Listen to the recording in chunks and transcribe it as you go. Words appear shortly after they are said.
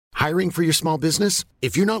Hiring for your small business?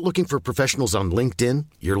 If you're not looking for professionals on LinkedIn,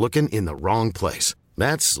 you're looking in the wrong place.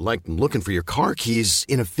 That's like looking for your car keys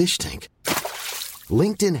in a fish tank.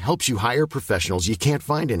 LinkedIn helps you hire professionals you can't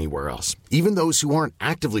find anywhere else, even those who aren't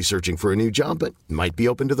actively searching for a new job but might be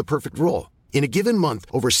open to the perfect role. In a given month,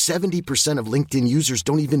 over 70% of LinkedIn users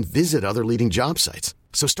don't even visit other leading job sites.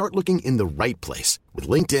 So start looking in the right place. With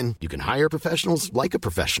LinkedIn, you can hire professionals like a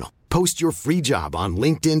professional. Post your free job on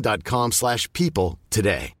linkedin.com/people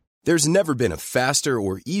today. There's never been a faster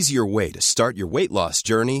or easier way to start your weight loss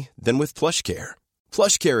journey than with PlushCare.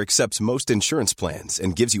 PlushCare accepts most insurance plans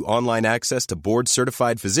and gives you online access to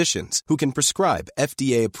board-certified physicians who can prescribe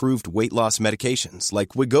FDA-approved weight loss medications like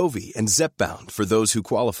Wegovy and Zepbound for those who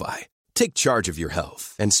qualify. Take charge of your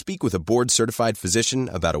health and speak with a board-certified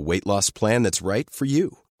physician about a weight loss plan that's right for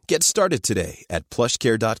you. Get started today at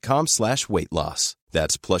plushcare.com/weight loss.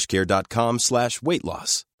 That's plushcare.com/weight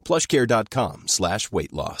loss.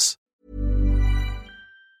 plushcare.com/weight loss.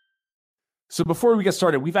 So before we get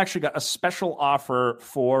started, we've actually got a special offer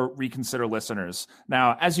for Reconsider listeners.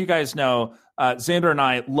 Now, as you guys know, Xander and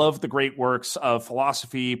I love the great works of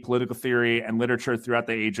philosophy, political theory, and literature throughout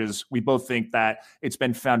the ages. We both think that it's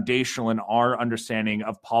been foundational in our understanding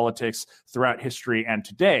of politics throughout history and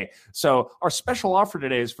today. So our special offer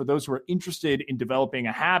today is for those who are interested in developing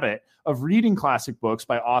a habit of reading classic books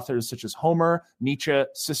by authors such as Homer, Nietzsche,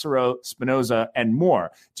 Cicero, Spinoza, and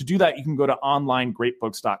more. To do that, you can go to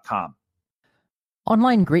onlinegreatbooks.com.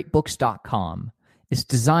 OnlineGreatBooks.com is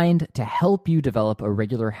designed to help you develop a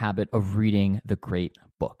regular habit of reading the great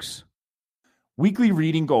books. Weekly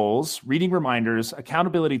reading goals, reading reminders,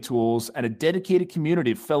 accountability tools, and a dedicated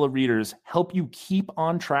community of fellow readers help you keep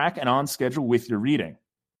on track and on schedule with your reading.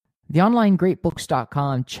 The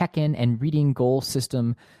OnlineGreatBooks.com check-in and reading goal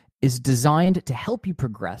system is designed to help you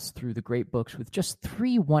progress through the great books with just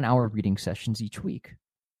 3 one-hour reading sessions each week.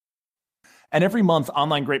 And every month,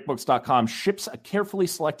 OnlineGreatBooks.com ships a carefully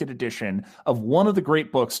selected edition of one of the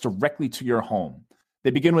great books directly to your home. They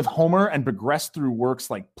begin with Homer and progress through works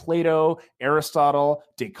like Plato, Aristotle,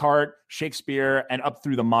 Descartes, Shakespeare, and up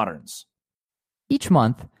through the moderns. Each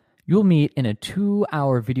month, you'll meet in a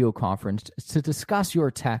 2-hour video conference to discuss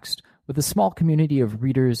your text with a small community of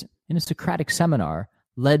readers in a Socratic seminar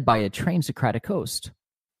led by a trained Socratic host.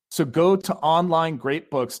 So go to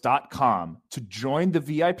OnlineGreatBooks.com to join the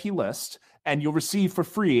VIP list, and you'll receive for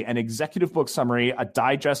free an executive book summary, a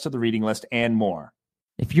digest of the reading list, and more.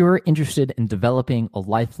 If you're interested in developing a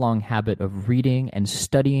lifelong habit of reading and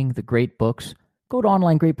studying the great books, go to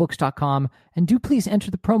OnlineGreatBooks.com and do please enter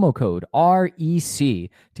the promo code REC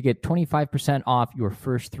to get 25% off your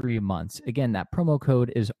first 3 months. Again, that promo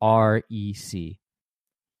code is REC.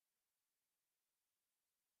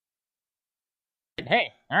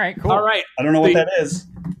 Hey, all right, cool. All right. I don't know what that is.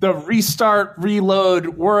 The restart reload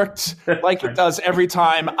worked like it does every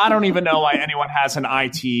time. I don't even know why anyone has an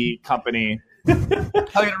IT company. How are you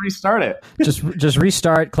going to restart it? Just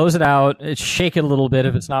restart, close it out, shake it a little bit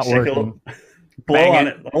if it's not working. Blow on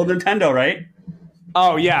it. Old Nintendo, right?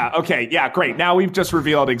 Oh, yeah. Okay. Yeah, great. Now we've just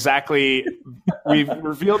revealed we've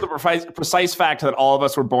revealed the precise fact that all of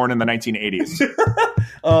us were born in the 1980s.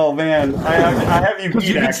 Oh, man. I have you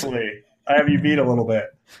beat, actually. I have you beat a little bit.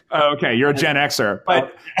 Okay, you're a Gen Xer,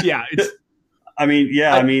 but yeah, it's.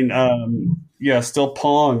 Still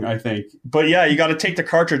Pong, I think. But yeah, you got to take the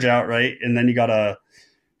cartridge out, right, and then you got to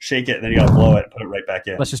shake it, and then you got to blow it, and put it right back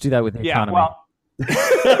in. Let's just do that with the economy. Well,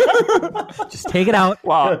 just take it out.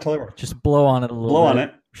 Wow, yeah, totally works. Just blow on it a little. Blow on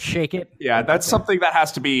it. Shake it. Yeah, that's something that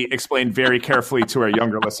has to be explained very carefully to our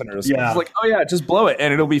younger listeners. Yeah. It's like, oh yeah, just blow it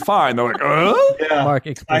and it'll be fine. They're like, Yeah. Mark,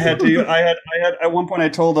 I had at one point I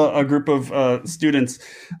told a group of students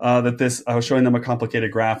that I was showing them a complicated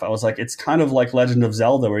graph. I was like, it's kind of like Legend of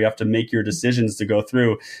Zelda where you have to make your decisions to go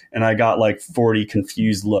through. And I got like 40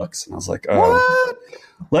 confused looks. And I was like, what?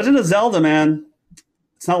 Legend of Zelda, man.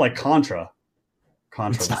 It's not like Contra.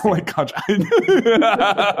 It's not like Contra.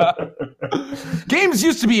 Games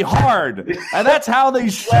used to be hard, and that's how they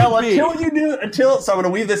should be. So I'm going to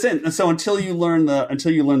weave this in. So until you learn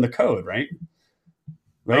the code, right?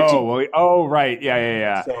 Right. Right.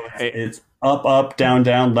 Yeah. So it's up,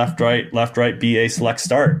 down, left, right, BA, select,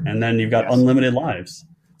 start, and then you've got unlimited lives.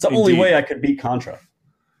 It's the only way I could beat Contra.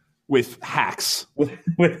 With hacks. With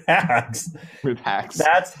hacks. With hacks.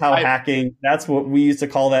 That's how hacking, that's what we used to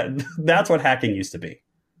call that. That's what hacking used to be.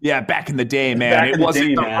 Yeah, back in the day, man. It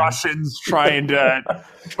wasn't the Russians trying to...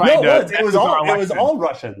 It was all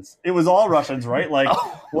Russians. It was all Russians, right? Like,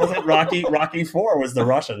 was it Rocky 4 was the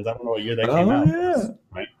Russians? I don't know what year they came out. Yeah.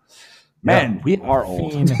 Right? Man, we are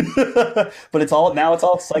old. But it's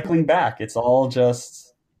all cycling back. It's all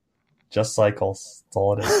just... Just cycles. That's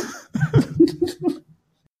all it is.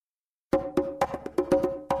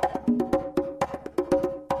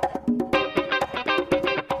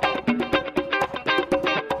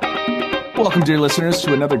 Welcome, dear listeners,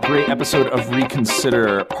 to another great episode of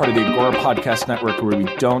Reconsider, part of the Agora Podcast Network, where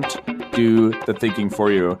we don't do the thinking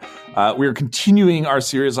for you. We are continuing our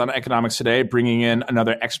series on economics today, bringing in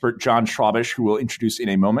another expert, John Schwabish, who we'll introduce in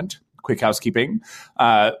a moment. Quick housekeeping.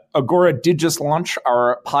 Agora did just launch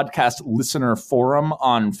our podcast listener forum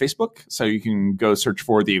on Facebook. So you can go search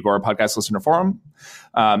for the Agora Podcast Listener Forum.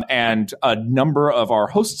 And a number of our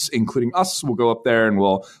hosts, including us, will go up there and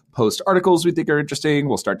we'll post articles we think are interesting.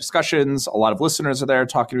 We'll start discussions. A lot of listeners are there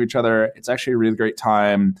talking to each other. It's actually a really great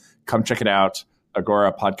time. Come check it out.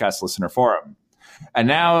 Agora Podcast Listener Forum. And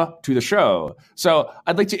now to the show. So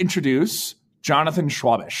I'd like to introduce Jonathan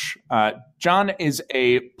Schwabish. John is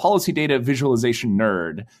a policy data visualization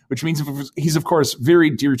nerd, which means he's, of course, very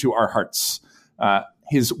dear to our hearts.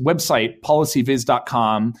 His website,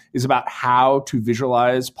 policyviz.com, is about how to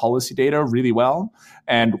visualize policy data really well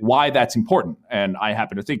and why that's important. And I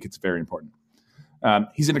happen to think it's very important.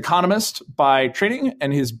 He's an economist by training,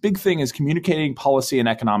 and his big thing is communicating policy and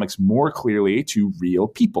economics more clearly to real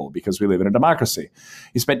people because we live in a democracy.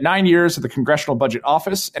 He spent 9 years at the Congressional Budget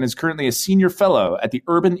Office and is currently a senior fellow at the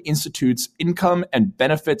Urban Institute's Income and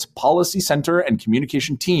Benefits Policy Center and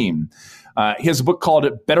Communication Team. He has a book called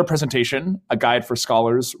Better Presentation, a guide for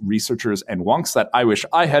scholars, researchers, and wonks that I wish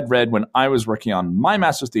I had read when I was working on my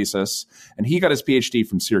master's thesis, and he got his PhD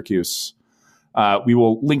from Syracuse. We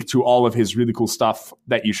will link to all of his really cool stuff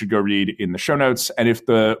that you should go read in the show notes. And if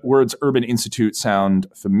the words Urban Institute sound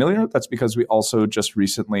familiar, that's because we also just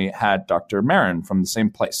recently had Dr. Marin from the same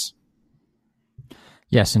place.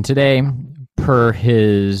 Yes, and today, per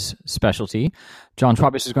his specialty, John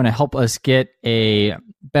Schwabish is going to help us get a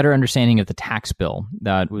better understanding of the tax bill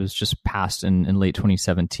that was just passed in late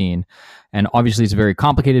 2017. And obviously, it's a very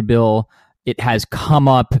complicated bill. It has come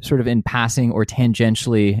up sort of in passing or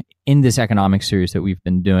tangentially in this economic series that we've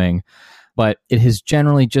been doing, but it has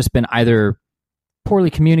generally just been either poorly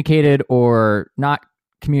communicated or not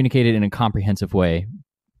communicated in a comprehensive way,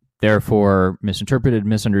 therefore misinterpreted,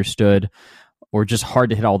 misunderstood, or just hard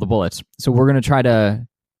to hit all the bullets. So we're going to try to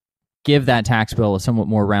give that tax bill a somewhat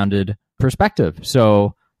more rounded perspective.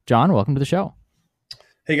 So, John, welcome to the show.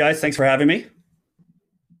 Hey, guys. Thanks for having me.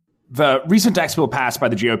 The recent tax bill passed by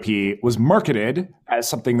the GOP was marketed as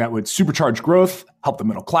something that would supercharge growth, help the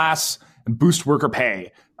middle class, and boost worker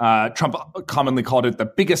pay. Trump commonly called it the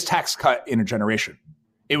biggest tax cut in a generation.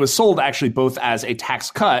 It was sold actually both as a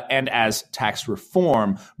tax cut and as tax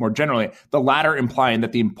reform more generally, the latter implying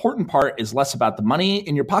that the important part is less about the money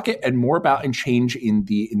in your pocket and more about a change in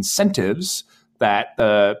the incentives that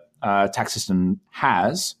the tax system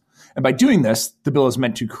has. And by doing this, the bill is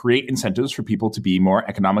meant to create incentives for people to be more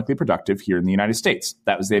economically productive here in the United States.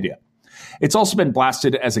 That was the idea. It's also been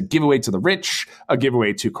blasted as a giveaway to the rich, a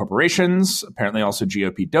giveaway to corporations, apparently also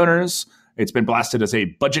GOP donors. It's been blasted as a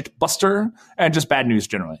budget buster and just bad news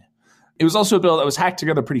generally. It was also a bill that was hacked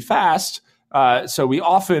together pretty fast, so we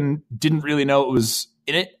often didn't really know it was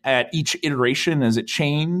in it at each iteration as it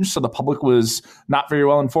changed. So the public was not very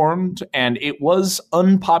well informed, and it was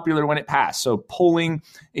unpopular when it passed. So polling,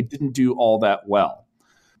 it didn't do all that well.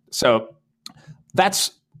 So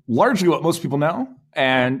that's largely what most people know.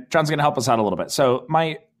 And John's going to help us out a little bit. So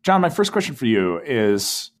John, my first question for you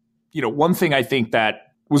is, one thing I think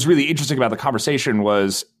that was really interesting about the conversation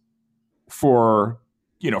was for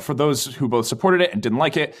those who both supported it and didn't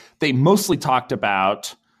like it, they mostly talked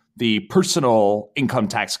about the personal income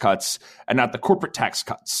tax cuts and not the corporate tax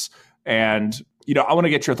cuts. And, I want to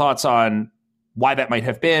get your thoughts on why that might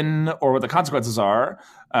have been or what the consequences are.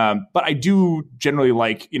 But I do generally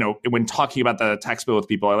like, when talking about the tax bill with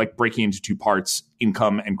people, I like breaking into two parts,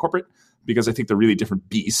 income and corporate, because I think they're really different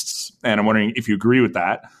beasts. And I'm wondering if you agree with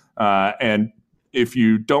that. And if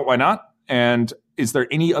you don't, why not? And is there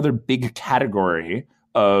any other big category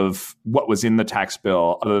of what was in the tax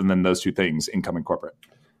bill other than those two things, income and corporate?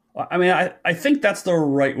 I mean, I think that's the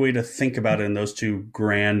right way to think about it in those two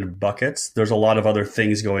grand buckets. There's a lot of other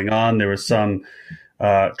things going on. There was some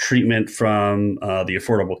treatment from the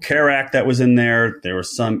Affordable Care Act that was in there. There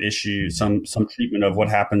was some issue, some treatment of what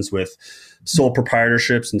happens with sole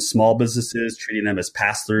proprietorships and small businesses, treating them as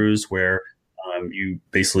pass-throughs where you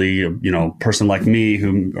basically, person like me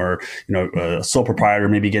who are, a sole proprietor,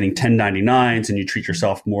 maybe getting 1099s and you treat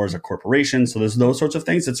yourself more as a corporation. So there's those sorts of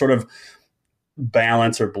things that sort of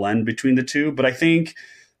balance or blend between the two. But I think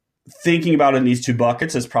thinking about it in these two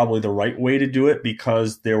buckets is probably the right way to do it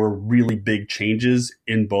because there were really big changes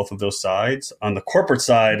in both of those sides. On the corporate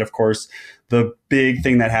side, of course, the big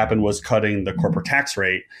thing that happened was cutting the corporate tax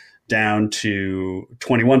rate down to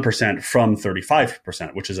 21% from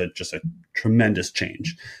 35%, which is just a tremendous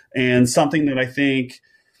change. And something that I think,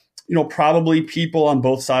 probably people on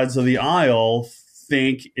both sides of the aisle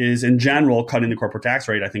think is in general cutting the corporate tax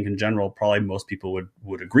rate. I think in general, probably most people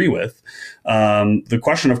would agree with. The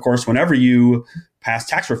question, of course, whenever you pass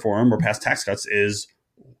tax reform or pass tax cuts is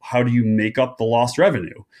how do you make up the lost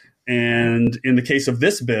revenue? And in the case of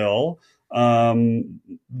this bill,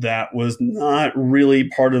 that was not really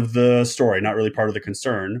part of the story, not really part of the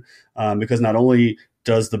concern, because not only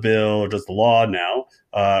does the bill or does the law now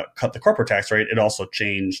cut the corporate tax rate, it also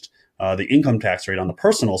changed the income tax rate on the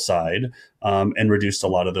personal side and reduced a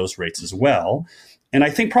lot of those rates as well. And I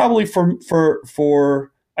think probably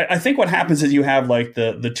I think what happens is you have like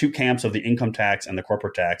the two camps of the income tax and the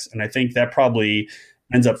corporate tax. And I think that probably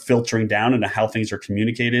ends up filtering down into how things are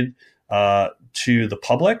communicated to the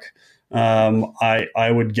public. I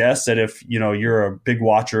would guess that if, you're a big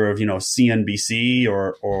watcher of, CNBC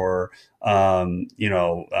or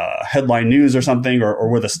headline news or something, or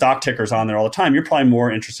where the stock ticker's on there all the time, you're probably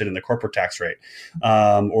more interested in the corporate tax rate,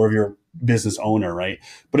 or if you're a business owner, right?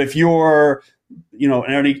 But if you're,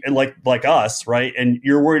 like us, right, and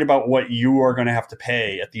you're worried about what you are going to have to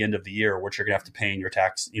pay at the end of the year, what you're going to have to pay in your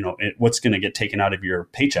tax, what's going to get taken out of your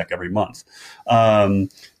paycheck every month. And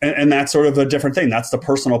that's sort of a different thing. That's the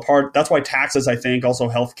personal part. That's why taxes, I think, also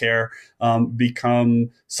healthcare,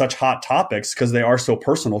 become such hot topics because they are so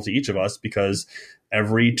personal to each of us, because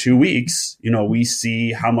every 2 weeks, we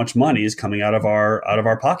see how much money is coming out of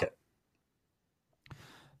our pocket.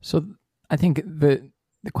 So I think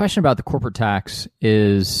the question about the corporate tax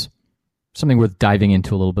is something worth diving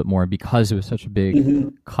into a little bit more because it was such a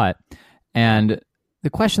big cut. And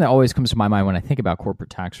the question that always comes to my mind when I think about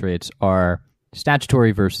corporate tax rates are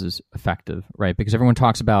statutory versus effective, right? Because everyone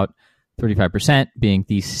talks about 35% being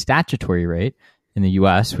the statutory rate in the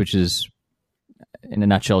US, which is, in a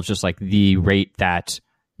nutshell, just like the rate that,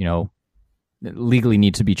 legally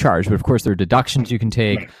needs to be charged. But of course, there are deductions you can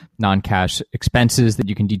take, non-cash expenses that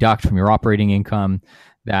you can deduct from your operating income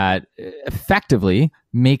that effectively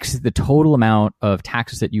makes the total amount of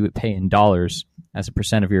taxes that you would pay in dollars as a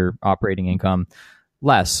percent of your operating income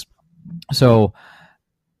less. So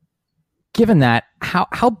given that,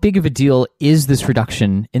 how big of a deal is this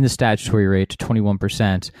reduction in the statutory rate to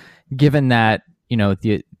 21%, given that,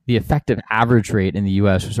 the effective average rate in the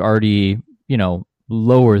US was already,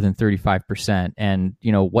 lower than 35%, and,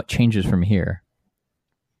 what changes from here?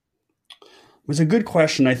 It was a good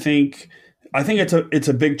question. I think it's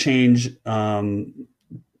a big change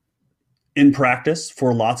in practice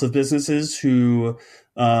for lots of businesses who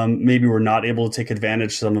maybe were not able to take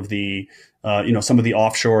advantage of some of the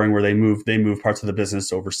offshoring where they move parts of the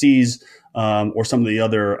business overseas, or some of the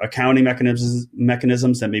other accounting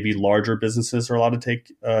mechanisms that maybe larger businesses are allowed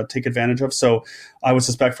to take advantage of. So I would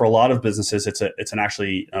suspect for a lot of businesses, it's an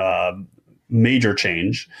actually major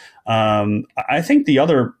change. I think the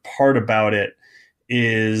other part about it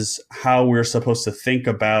is how we're supposed to think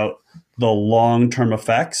about the long-term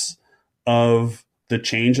effects of the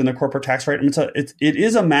change in the corporate tax rate. I mean, it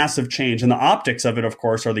is a massive change. And the optics of it, of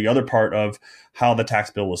course, are the other part of how the tax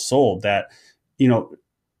bill was sold. That,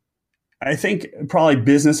 I think probably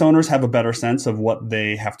business owners have a better sense of what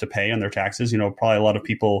they have to pay on their taxes. Probably a lot of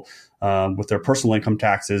people with their personal income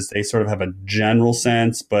taxes, they sort of have a general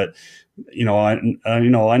sense, but I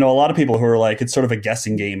know a lot of people who are like, it's sort of a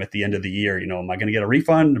guessing game at the end of the year. Am I going to get a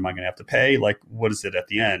refund? Am I going to have to pay? Like, what is it at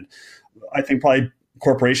the end? I think probably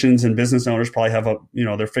corporations and business owners probably have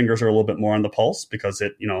their fingers are a little bit more on the pulse because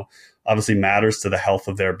it, obviously matters to the health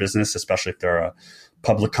of their business, especially if they're a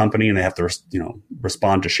public company and they have to,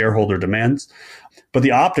 respond to shareholder demands. But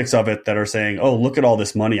the optics of it that are saying, oh, look at all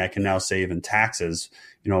this money I can now save in taxes.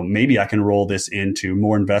 Maybe I can roll this into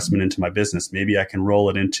more investment into my business. Maybe I can roll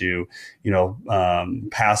it into,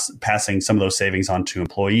 passing some of those savings on to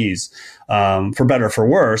employees. For better or for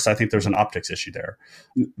worse, I think there's an optics issue there.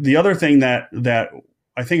 The other thing that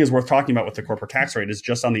I think is worth talking about with the corporate tax rate is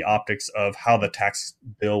just on the optics of how the tax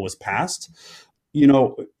bill was passed.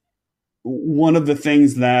 One of the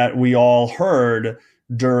things that we all heard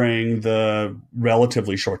during the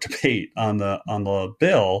relatively short debate on the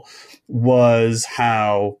bill was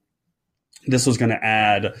how this was going to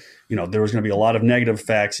add, there was going to be a lot of negative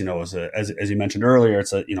effects. As you mentioned earlier,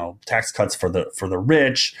 it's tax cuts for the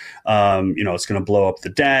rich. It's going to blow up the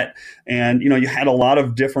debt, and you had a lot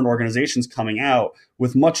of different organizations coming out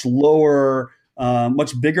with much lower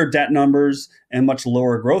much bigger debt numbers and much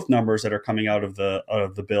lower growth numbers that are coming out of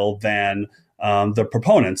the bill than the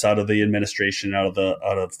proponents out of the administration, out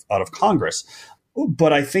of Congress.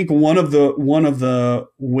 But I think one of the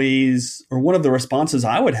ways, or one of the responses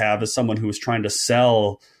I would have as someone who was trying to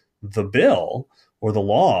sell the bill or the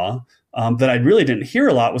law, that I really didn't hear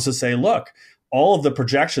a lot, was to say, look, all of the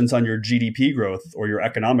projections on your GDP growth or your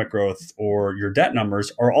economic growth or your debt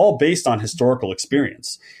numbers are all based on historical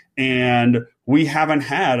experience. And we haven't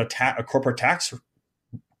had a corporate tax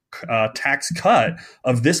cut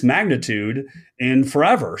of this magnitude in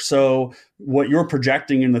forever. So what you're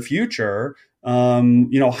projecting in the future, how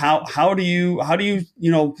do you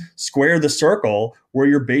square the circle where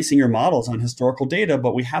you're basing your models on historical data,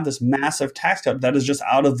 but we have this massive tax cut that is just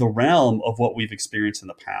out of the realm of what we've experienced in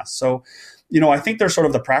the past. So, I think there's sort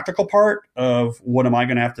of the practical part of what am I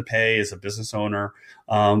going to have to pay as a business owner,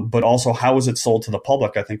 but also how is it sold to the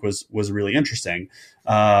public, I think was really interesting.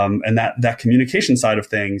 And that communication side of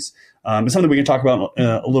things is something we can talk about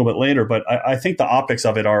a little bit later, but I think the optics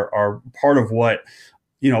of it are part of what,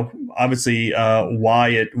 obviously why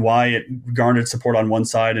it garnered support on one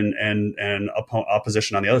side and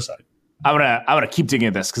opposition on the other side. I want to keep digging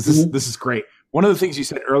at this because this is great. One of the things you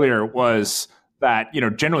said earlier was that,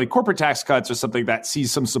 generally corporate tax cuts are something that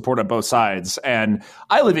sees some support on both sides. And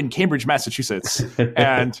I live in Cambridge, Massachusetts,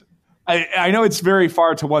 and I know it's very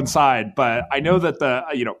far to one side, but I know that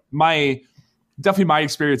my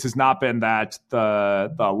experience has not been that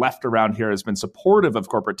the left around here has been supportive of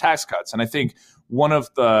corporate tax cuts. And I think one of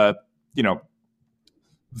the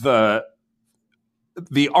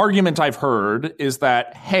argument I've heard is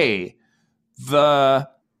that, hey, the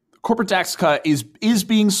corporate tax cut is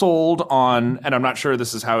being sold on, and I'm not sure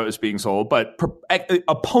this is how it was being sold, but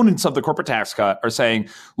opponents of the corporate tax cut are saying,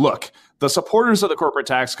 look, the supporters of the corporate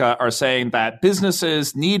tax cut are saying that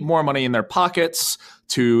businesses need more money in their pockets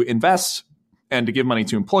to invest and to give money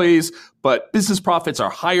to employees, but business profits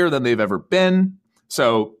are higher than they've ever been.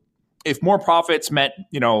 So if more profits meant,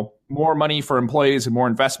 more money for employees and more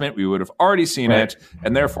investment, we would have already seen it.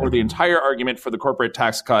 And therefore, the entire argument for the corporate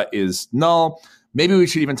tax cut is null. Maybe we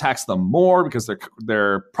should even tax them more because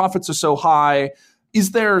their profits are so high.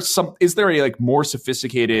 Is there a more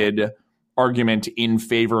sophisticated argument in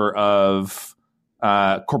favor of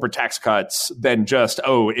corporate tax cuts than just,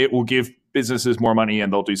 it will give businesses more money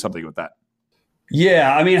and they'll do something with that?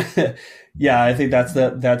 Yeah, I mean, I think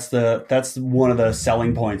that's one of the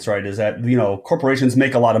selling points, right? Is that, corporations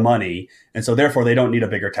make a lot of money and so therefore they don't need a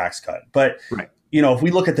bigger tax cut. But, if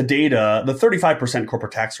we look at the data, the 35%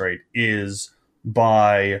 corporate tax rate is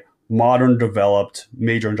by modern, developed,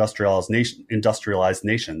 major industrialized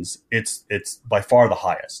nations. It's by far the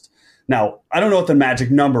highest. Now, I don't know what the magic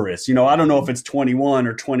number is. I don't know if it's 21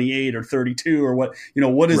 or 28 or 32 or what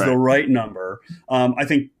is the right number. I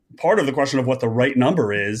think part of the question of what the right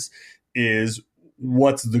number is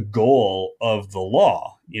what's the goal of the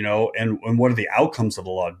law, and what are the outcomes of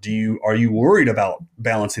the law? Are you worried about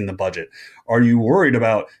balancing the budget? Are you worried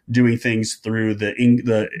about doing things through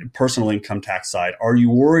the personal income tax side? Are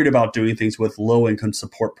you worried about doing things with low income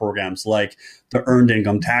support programs like the earned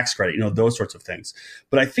income tax credit, those sorts of things?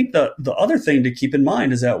 But I think the other thing to keep in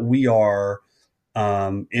mind is that we are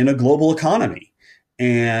in a global economy,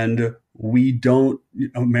 and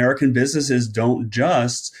American businesses don't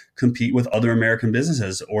just compete with other American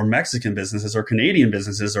businesses or Mexican businesses or Canadian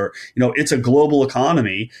businesses, or, it's a global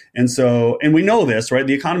economy. And we know this, right?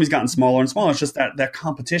 The economy's gotten smaller and smaller. It's just that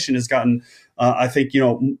competition has gotten, I think,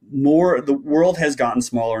 the world has gotten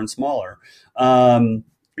smaller and smaller. And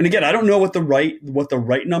again, I don't know what the right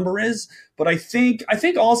number is, but I think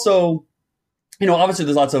also, obviously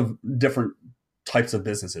there's lots of different types of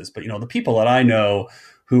businesses, but, the people that I know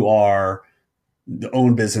who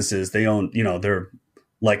own businesses, they own, they're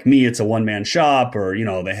like me, it's a one-man shop, or,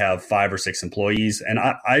 they have 5 or 6 employees. And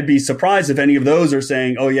I'd be surprised if any of those are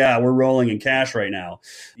saying, oh yeah, we're rolling in cash right now.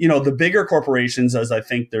 The bigger corporations, as I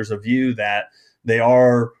think there's a view that they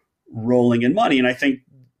are rolling in money. And I think,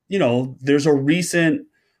 there's a recent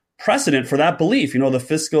precedent for that belief, the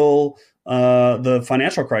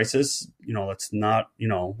financial crisis, it's not,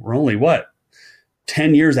 we're only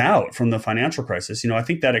 10 years out from the financial crisis. I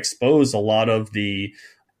think that exposed a lot of the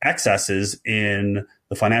excesses in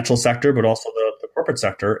the financial sector, but also the corporate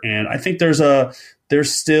sector. And I think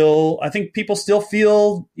I think people still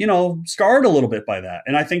feel, scarred a little bit by that.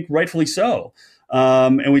 And I think rightfully so.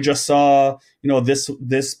 And we just saw,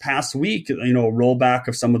 this past week, rollback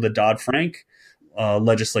of some of the Dodd-Frank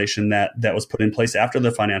legislation that was put in place after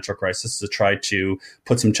the financial crisis to try to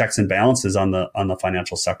put some checks and balances on the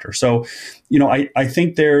financial sector. So, I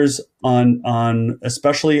think there's on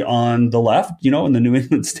especially on the left, in the New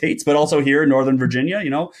England states, but also here in Northern Virginia,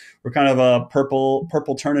 we're kind of a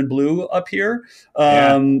purple turning blue up here.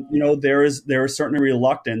 There is certainly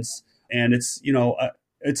reluctance, and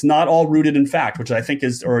it's not all rooted in fact, which I think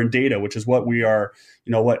is, or in data, which is what we are,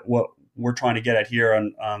 what we're trying to get at here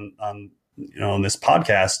on this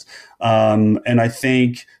podcast. And I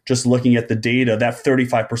think just looking at the data, that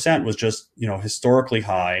 35% was just, historically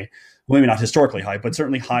high. Well, maybe not historically high, but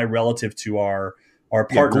certainly high relative to our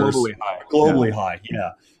partners. Globally high.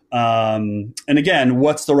 Yeah. And again,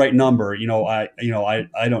 what's the right number? I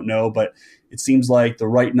don't know, but it seems like the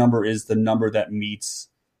right number is the number that meets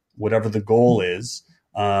whatever the goal is.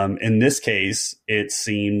 In this case, it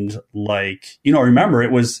seemed like, remember,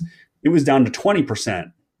 it was down to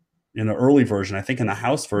 20% in the early version. I think in the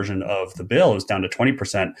House version of the bill, it was down to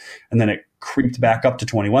 20%. And then it creeped back up to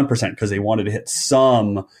 21% because they wanted to hit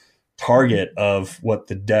some target of what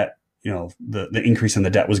the debt, the increase in the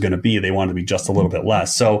debt was going to be. They wanted to be just a little bit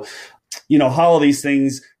less. So, how all these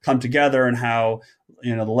things come together and how,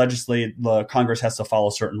 the Congress has to follow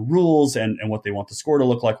certain rules and what they want the score to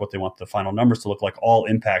look like, what they want the final numbers to look like, all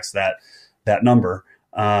impacts that number.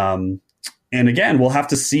 And again, we'll have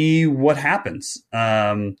to see what happens.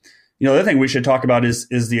 The other thing we should talk about is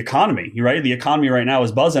the economy, right? The economy right now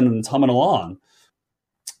is buzzing and it's humming along.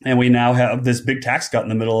 And we now have this big tax cut in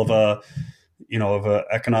the middle of a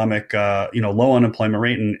economic, low unemployment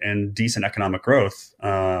rate and decent economic growth.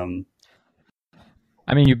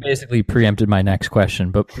 You basically preempted my next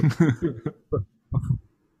question, but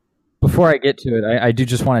before I get to it, I do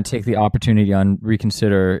just want to take the opportunity on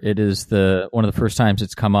Reconsider. It is one of the first times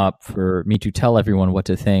it's come up for me to tell everyone what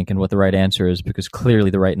to think and what the right answer is, because clearly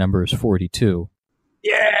the right number is 42.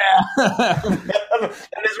 Yeah, that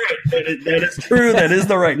is right. That is true. That is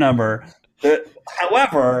the right number.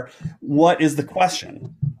 However, what is the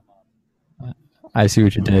question? I see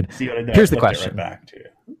what you did. See what I did? Here's the question. Right back to you.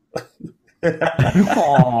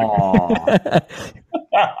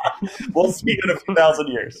 We'll see in a few thousand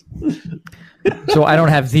years. So I don't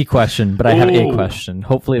have the question, but I have a question.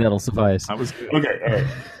 Hopefully that'll suffice. That was good. Okay, all right.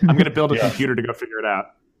 I'm going to build a computer to go figure it out.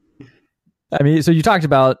 So you talked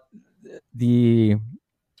about the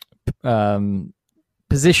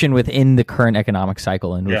position within the current economic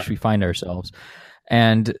cycle in which we find ourselves.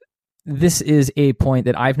 And this is a point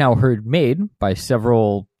that I've now heard made by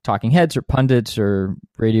several talking heads or pundits or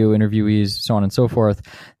radio interviewees, so on and so forth,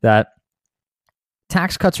 that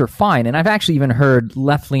tax cuts are fine. And I've actually even heard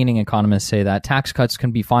left-leaning economists say that tax cuts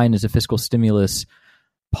can be fine as a fiscal stimulus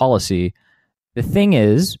policy. The thing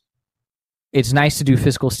is, it's nice to do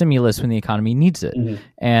fiscal stimulus when the economy needs it. Mm-hmm.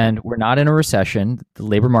 And we're not in a recession. The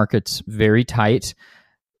labor market's very tight.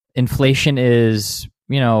 Inflation is,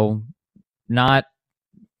 not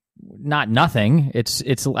nothing.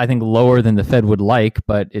 It's I think lower than the Fed would like,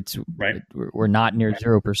 but it's right. We're not near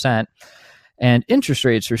 0%. And interest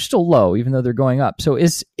rates are still low, even though they're going up. So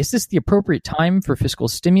is this the appropriate time for fiscal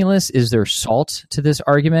stimulus? Is there salt to this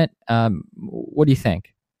argument? What do you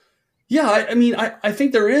think? Yeah, I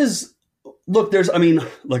think there is. Look,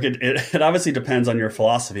 it obviously depends on your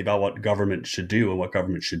philosophy about what government should do and what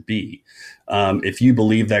government should be. If you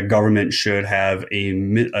believe that government should have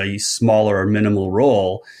a smaller or minimal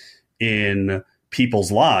role in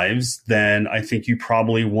people's lives, then I think you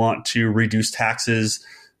probably want to reduce taxes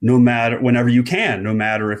whenever you can, no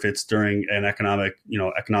matter if it's during an economic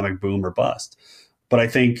boom or bust. But I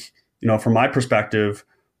think, from my perspective,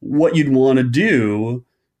 what you'd want to do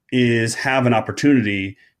is have an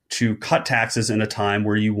opportunity to cut taxes in a time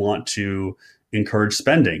where you want to encourage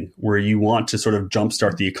spending, where you want to sort of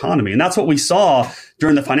jumpstart the economy. And that's what we saw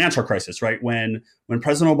during the financial crisis, right? When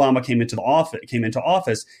President Obama came into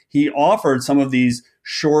office, he offered some of these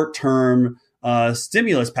short-term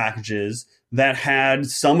stimulus packages that had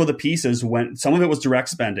some of the pieces some of it was direct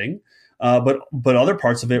spending, but other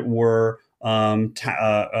parts of it were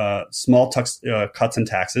small cuts in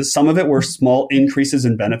taxes. Some of it were small increases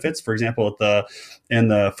in benefits. For example, in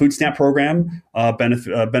the food stamp program,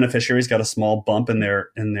 beneficiaries got a small bump in their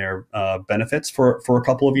benefits for a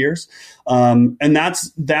couple of years. And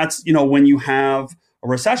that's when you have a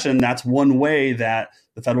recession, that's one way that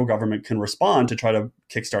the federal government can respond to try to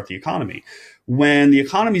kickstart the economy. When the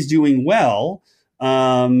economy is doing well,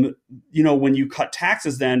 when you cut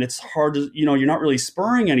taxes, then it's hard to, you're not really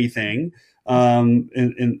spurring anything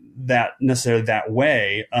in that necessarily that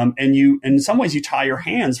way. And you, in some ways, you tie your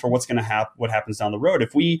hands for what's going to happen, what happens down the road.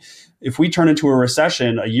 If we turn into a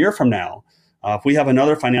recession a year from now, If we have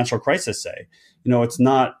another financial crisis, say, it's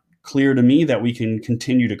not clear to me that we can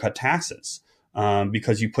continue to cut taxes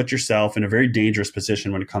because you put yourself in a very dangerous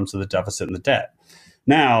position when it comes to the deficit and the debt.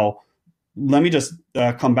 Now, let me just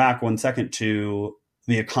come back 1 second to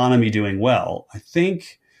the economy doing well. I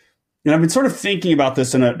think, I've been sort of thinking about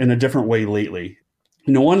this in a different way lately.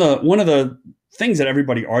 One of the things that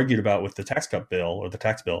everybody argued about with the tax cut bill or the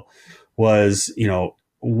tax bill was,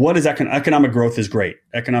 what is economic growth is great.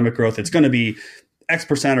 Economic growth, it's going to be X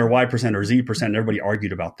percent or Y percent or Z percent. Everybody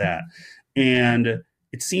argued about that. And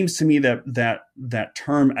it seems to me that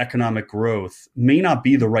term economic growth may not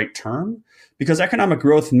be the right term, because economic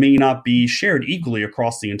growth may not be shared equally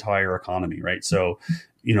across the entire economy, right? So,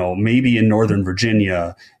 maybe in Northern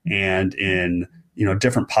Virginia and in,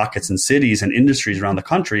 different pockets and cities and industries around the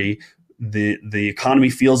country, the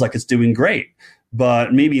economy feels like it's doing great.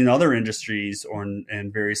 But maybe in other industries or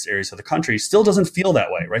in various areas of the country still doesn't feel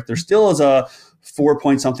that way, right? There still is a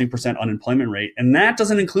 4-point-something% unemployment rate. And that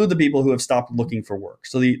doesn't include the people who have stopped looking for work.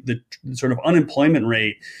 So the sort of unemployment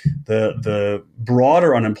rate, the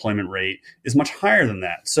broader unemployment rate is much higher than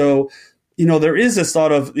that. So, there is this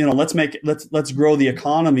thought of, let's grow the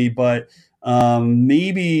economy, but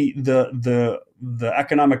maybe the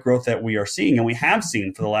economic growth that we are seeing and we have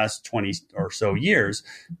seen for the last 20 or so years,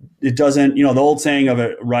 it doesn't, the old saying of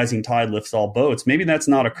a rising tide lifts all boats, maybe that's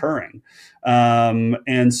not occurring.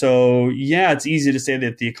 And so, it's easy to say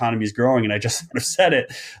that the economy is growing. And I just sort of said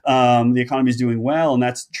it, the economy is doing well, and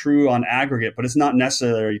that's true on aggregate, but it's not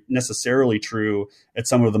necessarily true at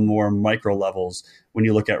some of the more micro levels when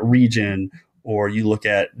you look at region, or you look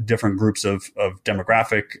at different groups of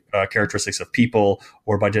demographic characteristics of people,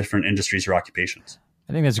 or by different industries or occupations.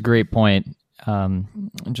 I think that's a great point.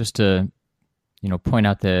 Just to point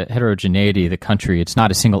out the heterogeneity of the country. It's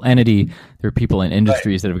not a single entity. There are people in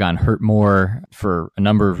industries that have gotten hurt more for a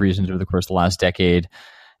number of reasons over the course of the last decade,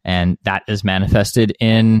 and that is manifested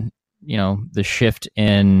in the shift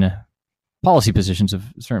in policy positions of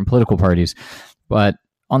certain political parties. But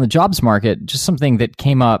on the jobs market, just something that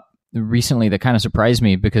came up recently that kind of surprised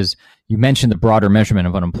me, because you mentioned the broader measurement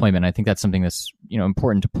of unemployment. I think that's something that's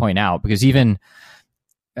important to point out, because even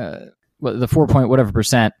the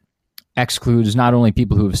 4-point-whatever% excludes not only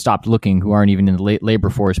people who have stopped looking, who aren't even in the labor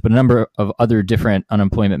force, but a number of other different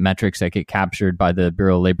unemployment metrics that get captured by the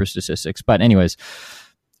Bureau of Labor Statistics. But anyways,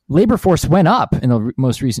 labor force went up in the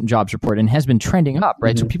most recent jobs report and has been trending up,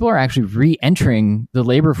 right? Mm-hmm. So people are actually re-entering the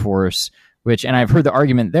labor force, and I've heard the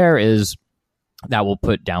argument there is that will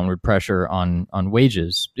put downward pressure on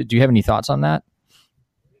wages. Do you have any thoughts on that?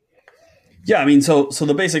 Yeah, I mean, so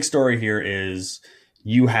the basic story here is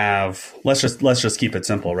you have, let's just keep it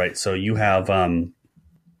simple, right? So you have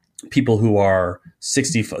people who are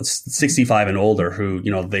 65 and older who,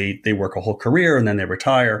 they work a whole career and then they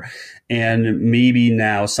retire. And maybe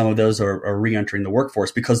now some of those are re-entering the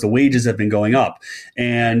workforce because the wages have been going up.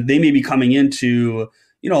 And they may be coming into,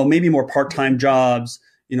 maybe more part-time jobs,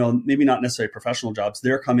 maybe not necessarily professional jobs.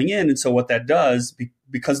 They're coming in. And so what that does,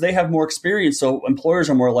 because they have more experience, so employers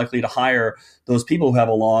are more likely to hire those people who have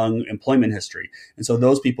a long employment history. And so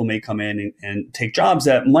those people may come in and take jobs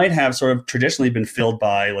that might have sort of traditionally been filled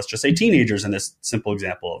by, let's just say, teenagers in this simple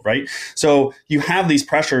example, right? So you have these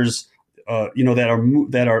pressures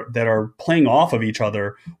that are playing off of each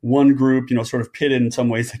other. One group, sort of pitted in some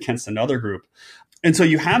ways against another group. And so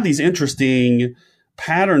you have these interesting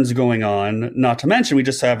patterns going on, not to mention we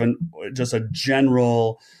just have a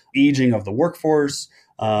general aging of the workforce.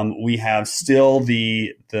 We have still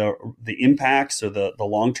the impacts, or the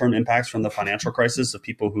long-term impacts from the financial crisis of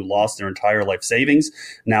people who lost their entire life savings,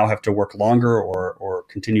 now have to work longer or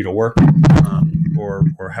continue to work,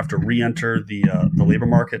 or have to re-enter the labor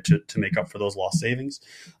market to make up for those lost savings.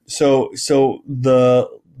 So the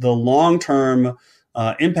long-term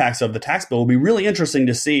impacts of the tax bill will be really interesting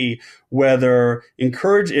to see whether it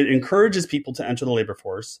encourages people to enter the labor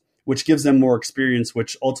force, which gives them more experience,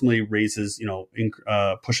 which ultimately raises,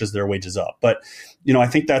 pushes their wages up. But, I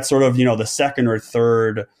think that's sort of, the second or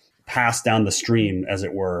third pass down the stream, as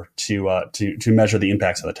it were, to measure the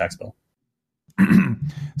impacts of the tax bill.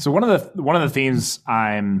 So one of the themes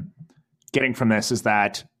I'm getting from this is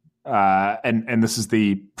that, and this is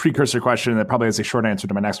the precursor question that probably has a short answer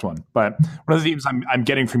to my next one. But one of the themes I'm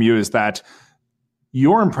getting from you is that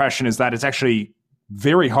your impression is that it's actually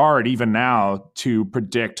very hard even now to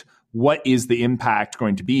predict what is the impact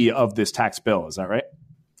going to be of this tax bill. Is that right?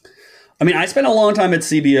 I mean, I spent a long time at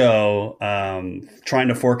CBO trying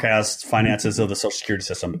to forecast finances of the Social Security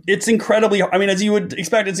system. It's incredibly, as you would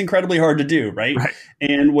expect, it's incredibly hard to do, right?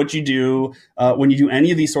 And what you do when you do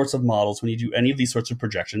any of these sorts of models, when you do any of these sorts of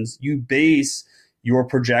projections, you base your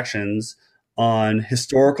projections on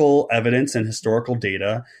historical evidence and historical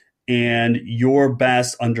data and your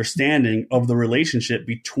best understanding of the relationship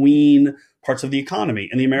between parts of the economy.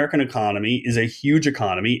 And the American economy is a huge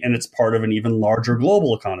economy, and it's part of an even larger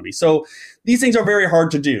global economy. So these things are very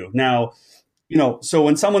hard to do. Now, so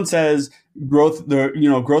when someone says growth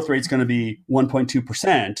rate's going to be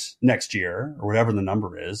 1.2% next year, or whatever the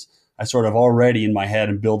number is, I sort of already in my head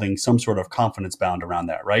am building some sort of confidence bound around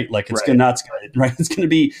that, right? Like it's going to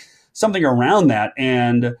be something around that.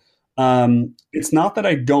 And it's not that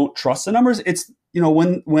I don't trust the numbers. It's,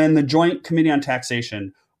 when the Joint Committee on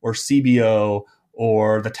Taxation or CBO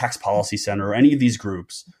or the Tax Policy Center or any of these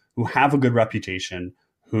groups who have a good reputation,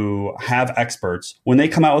 who have experts, when they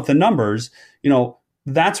come out with the numbers,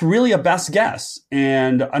 that's really a best guess.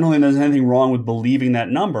 And I don't think there's anything wrong with believing that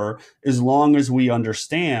number as long as we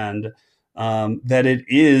understand that it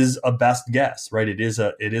is a best guess, right? It is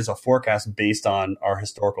a forecast based on our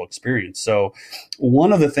historical experience. So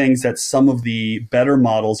one of the things that some of the better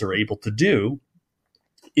models are able to do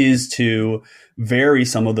is to vary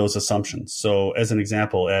some of those assumptions. So as an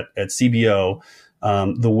example, at CBO,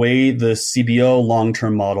 the way the CBO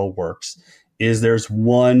long-term model works is there's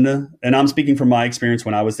one, and I'm speaking from my experience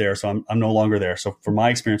when I was there, so I'm no longer there. So from my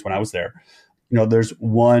experience when I was there, there's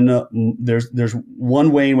one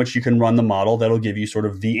way in which you can run the model that'll give you sort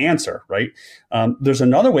of the answer, right? There's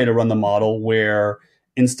another way to run the model where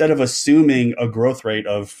instead of assuming a growth rate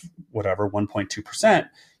of 1.2%,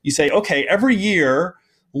 you say, okay, every year,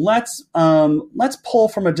 let's pull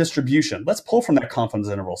from a distribution. Let's pull from that confidence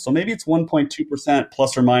interval. So maybe it's 1.2%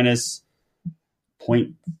 plus or minus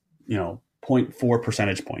 0.4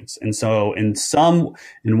 percentage points. And so in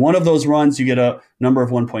one of those runs, you get a number of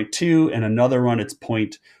 1.2, and another run it's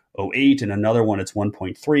 0.08, and another one it's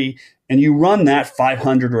 1.3. And you run that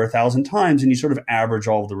 500 or 1,000 times, and you sort of average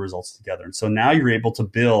all of the results together. And so now you're able to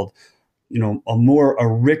build, a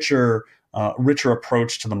richer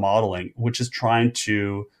approach to the modeling, which is trying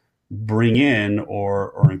to bring in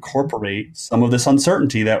or incorporate some of this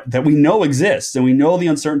uncertainty that we know exists. And we know the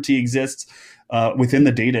uncertainty exists within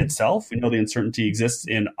the data itself. We know the uncertainty exists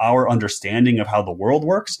in our understanding of how the world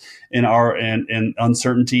works, and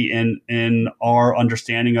uncertainty in our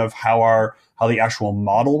understanding of how the actual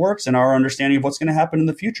model works, and our understanding of what's going to happen in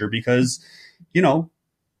the future. Because,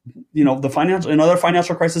 another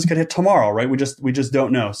financial crisis could hit tomorrow, right? We just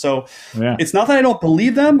don't know. So It's not that I don't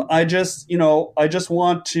believe them. I just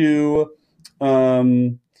want to,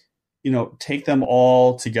 take them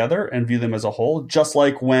all together and view them as a whole, just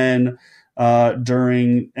like when,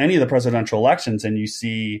 during any of the presidential elections, and you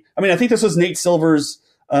see, I think this was Nate Silver's,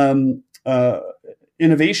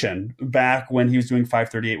 innovation back when he was doing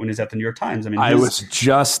 538 when he was at the New York Times. I was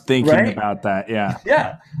just thinking about that. Yeah.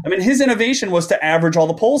 Yeah. His innovation was to average all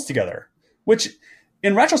the polls together, which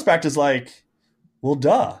in retrospect is like, well,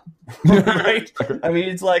 duh. Right.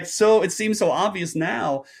 It's like, so it seems so obvious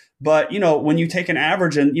now, but when you take an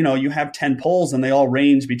average and, you have 10 polls and they all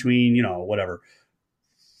range between,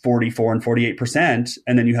 44 and 48%.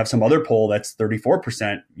 And then you have some other poll that's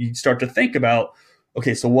 34%. You start to think about,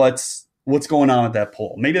 okay, so what's going on with that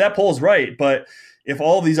poll? Maybe that poll is right, but if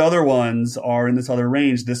all these other ones are in this other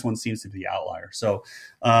range, this one seems to be the outlier. So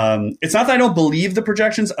it's not that I don't believe the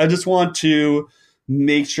projections. I just want to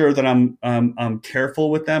make sure that I'm careful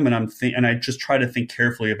with them, and I just try to think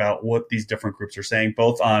carefully about what these different groups are saying,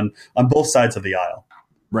 both on both sides of the aisle.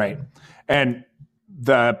 Right. And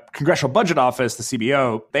the Congressional Budget Office, the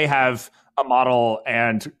CBO, they have a model,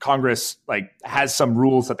 and Congress has some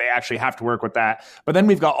rules that they actually have to work with that. But then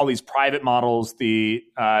we've got all these private models, the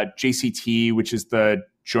JCT, which is the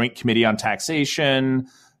Joint Committee on Taxation,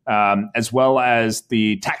 as well as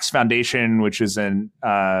the Tax Foundation, which is an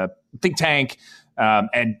think tank.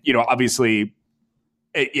 And, obviously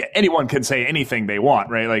anyone can say anything they want,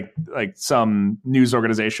 right? Like some news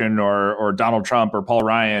organization or Donald Trump or Paul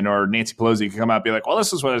Ryan or Nancy Pelosi can come out and be like, well,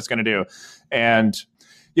 this is what it's going to do. And,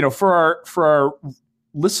 for our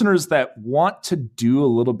listeners that want to do a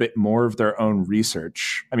little bit more of their own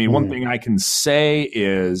research, one thing I can say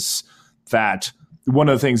is that one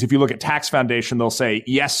of the things, if you look at Tax Foundation, they'll say,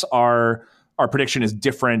 yes, our prediction is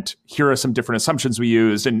different. Here are some different assumptions we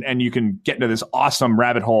used. And you can get into this awesome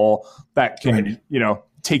rabbit hole that can,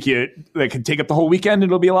 that can take up the whole weekend.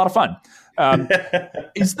 It'll be a lot of fun.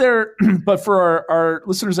 Is there, but for our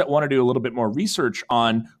listeners that want to do a little bit more research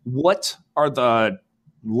on what are the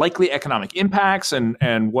likely economic impacts and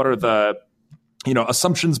what are the,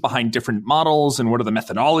 assumptions behind different models and what are the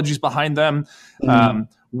methodologies behind them,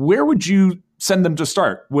 where would you send them to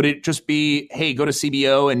start? Would it just be, hey, go to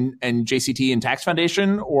CBO and JCT and Tax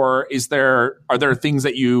Foundation? Or are there things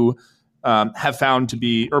that you have found to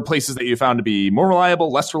be, or places that you found to be more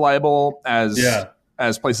reliable, less reliable as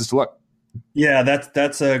places to look? Yeah,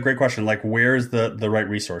 that's a great question. Like, where's the right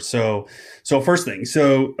resource? So first thing,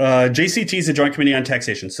 JCT is a Joint Committee on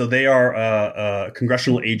Taxation. So they are a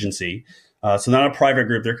congressional agency. So not a private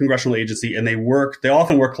group, they're a congressional agency, and they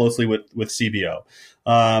often work closely with CBO.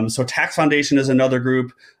 So Tax Foundation is another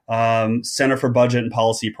group. Center for Budget and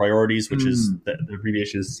Policy Priorities, which is the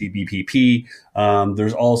abbreviation is CBPP.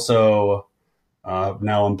 There's also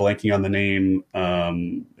now I'm blanking on the name.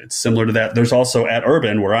 It's similar to that. There's also at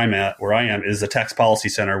Urban, where I am, is the Tax Policy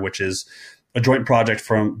Center, which is a joint project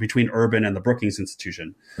between Urban and the Brookings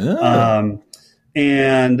Institution. Oh.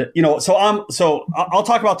 And so I'll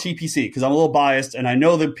talk about TPC because I'm a little biased, and I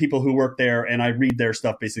know the people who work there, and I read their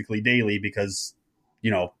stuff basically daily because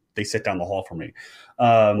they sit down the hall from me.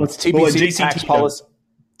 What's TPC?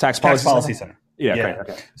 Tax Policy Center. Yeah. Great.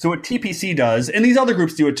 Okay. So what TPC does, and these other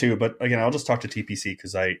groups do it too, but again, I'll just talk to TPC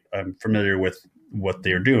because I'm familiar with what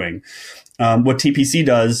they're doing. What TPC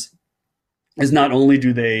does is not only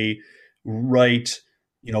do they write,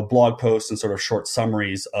 blog posts and sort of short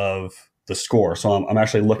summaries of the score. So I'm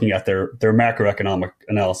actually looking at their macroeconomic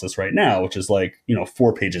analysis right now, which is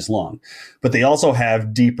 4 pages long. But they also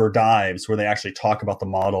have deeper dives where they actually talk about the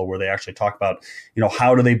model, where they actually talk about,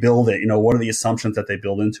 how do they build it? What are the assumptions that they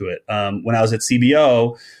build into it? When I was at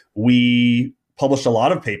CBO, we published a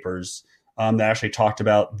lot of papers that actually talked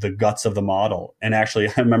about the guts of the model. And actually,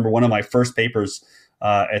 I remember one of my first papers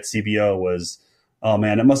at CBO was, oh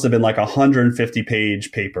man, it must have been like a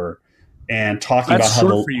 150-page paper. And talking that's about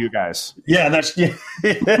how short for you guys. Yeah, that's yeah.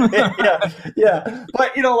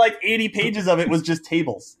 But 80 pages of it was just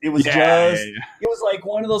tables. It was it was like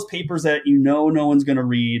one of those papers that no one's going to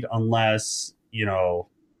read unless you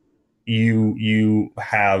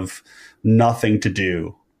have nothing to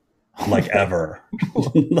do, like ever,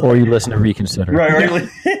 or you listen to Reconsider. Right?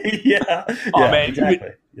 Yeah. Oh man,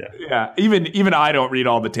 exactly. Yeah. Even I don't read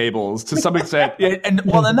all the tables to some extent. And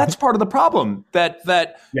that's part of the problem that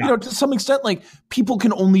to some extent, like, people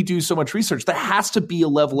can only do so much research. There has to be a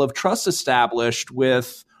level of trust established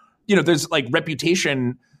with, there's like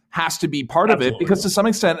reputation has to be part of it, because to some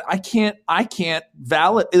extent I can't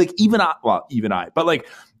validate, like, even I, but like,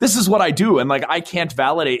 this is what I do. And like, I can't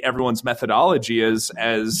validate everyone's methodology as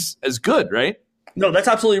good. Right. No, that's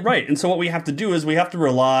absolutely right. And so what we have to do is we have to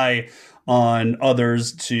rely on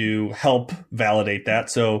others to help validate that.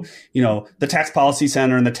 So, the Tax Policy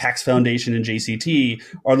Center and the Tax Foundation and JCT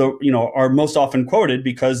are most often quoted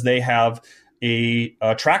because they have a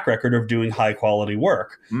track record of doing high quality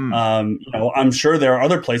work. I'm sure there are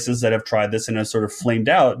other places that have tried this and have sort of flamed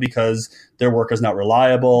out because their work is not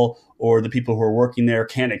reliable, or the people who are working there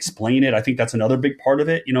can't explain it. I think that's another big part of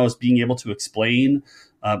it, is being able to explain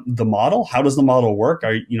the model. How does the model work?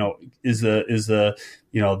 Is the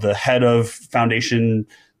head of foundation,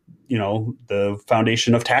 the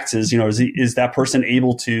foundation of taxes, is that person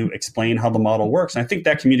able to explain how the model works? And I think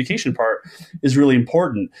that communication part is really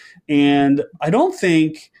important. And I don't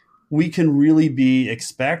think we can really be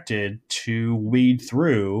expected to wade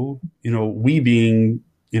through, we being,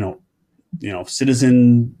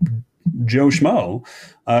 citizen Joe Schmo,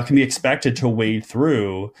 can be expected to wade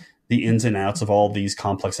through the ins and outs of all these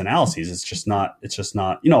complex analyses. It's just not,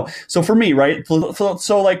 so for me, right.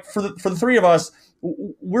 So like for the three of us,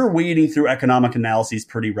 we're wading through economic analyses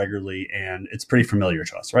pretty regularly, and it's pretty familiar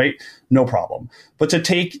to us, right? No problem. But to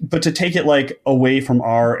take it like away from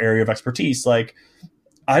our area of expertise, like,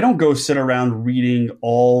 I don't go sit around reading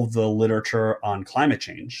all the literature on climate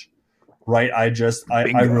change, right? I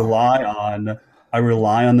rely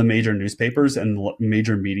on the major newspapers and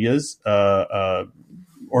major media's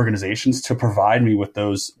organizations to provide me with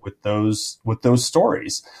those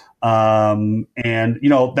stories. And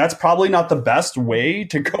that's probably not the best way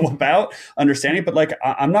to go about understanding, but like,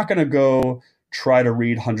 I'm not going to go try to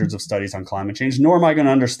read hundreds of studies on climate change, nor am I going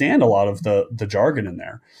to understand a lot of the jargon in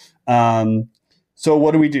there. So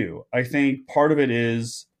what do? I think part of it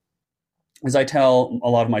is, as I tell a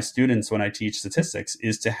lot of my students when I teach statistics,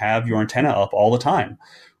 is to have your antenna up all the time.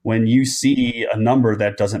 When you see a number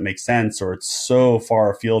that doesn't make sense, or it's so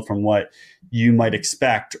far afield from what you might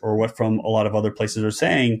expect, or what from a lot of other places are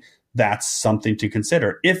saying, that's something to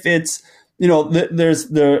consider. If it's,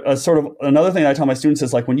 there's a sort of another thing I tell my students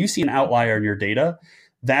is, like, when you see an outlier in your data,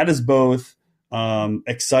 that is both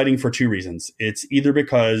exciting for two reasons. It's either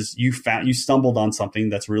because you stumbled on something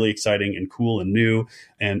that's really exciting and cool and new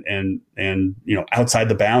and outside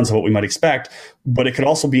the bounds of what we might expect, but it could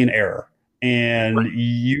also be an error. And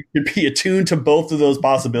you could be attuned to both of those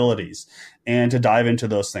possibilities and to dive into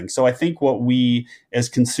those things. So I think what we as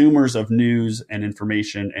consumers of news and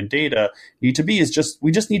information and data need to be is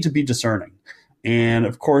we just need to be discerning. And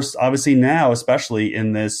of course, obviously now, especially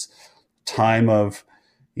in this time of,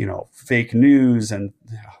 fake news and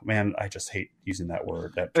man, I just hate using that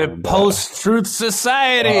word. That term, post-truth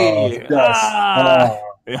society.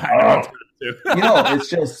 It's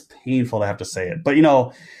just painful to have to say it, but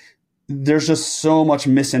there's just so much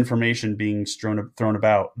misinformation being thrown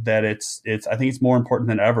about that I think it's more important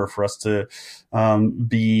than ever for us to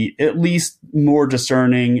be at least more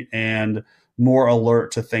discerning and more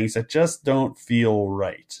alert to things that just don't feel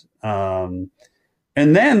right.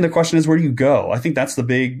 And then the question is, where do you go? I think that's a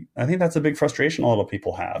big frustration a lot of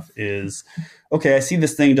people have is, okay, I see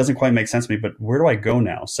this thing, it doesn't quite make sense to me, but where do I go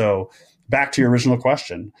now? So back to your original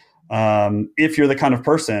question. If you're the kind of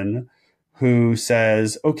person who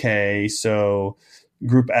says, okay, so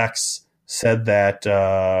group X said that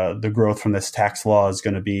the growth from this tax law is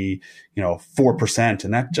going to be, 4%,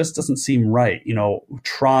 and that just doesn't seem right.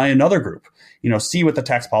 Try another group. See what the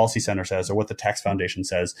Tax Policy Center says or what the Tax Foundation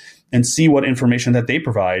says, and see what information that they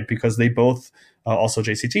provide, because they both, also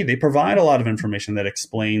JCT, they provide a lot of information that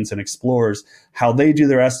explains and explores how they do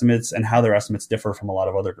their estimates and how their estimates differ from a lot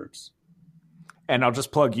of other groups. And I'll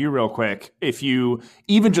just plug you real quick. If you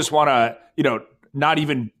even just want to, not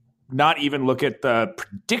even look at the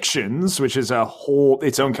predictions, which is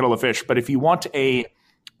its own kettle of fish, but if you want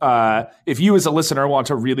if you as a listener want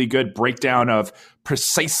a really good breakdown of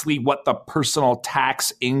precisely what the personal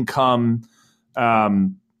tax income,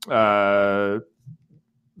 personal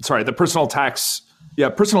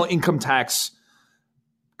income tax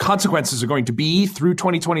consequences are going to be through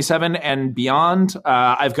 2027 and beyond,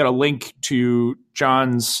 I've got a link to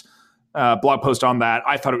John's blog post on that.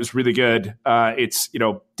 I thought it was really good. It's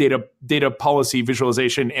data policy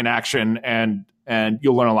visualization in action, and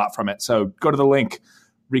you'll learn a lot from it. So go to the link,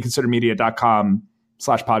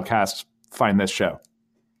 reconsidermedia.com/podcast. Find this show.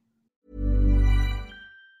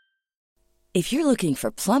 If you're looking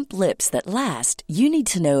for plump lips that last, you need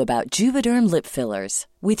to know about Juvederm lip fillers.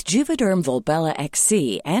 With Juvederm Volbella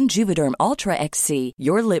XC and Juvederm Ultra XC,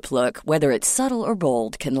 your lip look, whether it's subtle or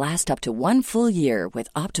bold, can last up to 1 full year with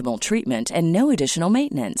optimal treatment and no additional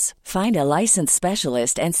maintenance. Find a licensed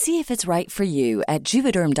specialist and see if it's right for you at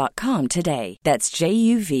Juvederm.com today. That's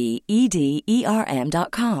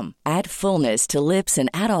JUVEDERM.com. Add fullness to lips in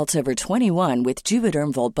adults over 21 with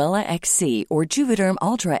Juvederm Volbella XC or Juvederm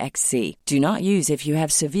Ultra XC. Do not use if you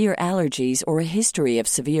have severe allergies or a history of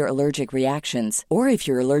severe allergic reactions, or if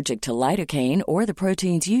you're allergic to lidocaine or the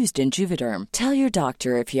proteins used in Juvederm. Tell your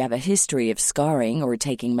doctor if you have a history of scarring or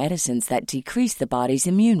taking medicines that decrease the body's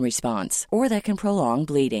immune response or that can prolong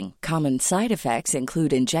bleeding. Common side effects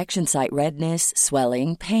include injection site redness,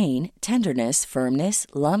 swelling, pain, tenderness, firmness,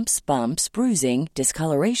 lumps, bumps, bruising,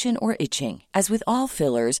 discoloration, or itching. As with all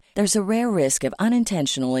fillers, there's a rare risk of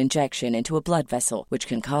unintentional injection into a blood vessel, which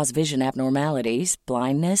can cause vision abnormalities,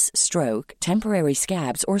 blindness, stroke, temporary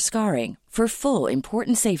scabs, or scarring. For full,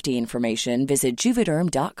 important safety information, visit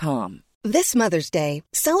Juvederm.com. This Mother's Day,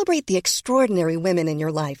 celebrate the extraordinary women in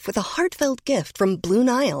your life with a heartfelt gift from Blue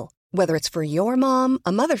Nile. Whether it's for your mom,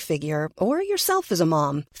 a mother figure, or yourself as a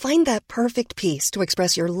mom, find that perfect piece to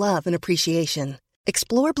express your love and appreciation.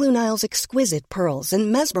 Explore Blue Nile's exquisite pearls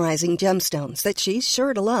and mesmerizing gemstones that she's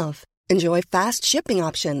sure to love. Enjoy fast shipping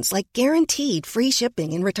options like guaranteed free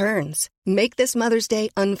shipping and returns. Make this Mother's Day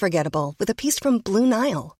unforgettable with a piece from Blue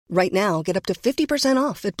Nile. Right now, get up to 50%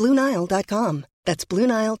 off at BlueNile.com. That's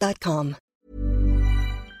BlueNile.com.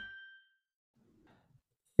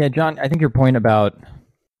 Yeah, John, I think your point about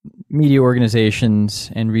media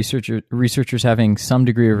organizations and researchers having some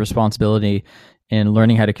degree of responsibility in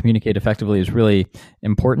learning how to communicate effectively is really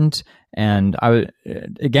important. And I would,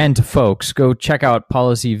 again, to folks, go check out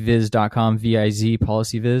policyviz.com, VIZ,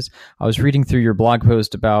 PolicyViz. I was reading through your blog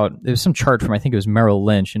post about, there was some chart from, I think it was Merrill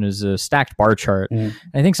Lynch, and it was a stacked bar chart. And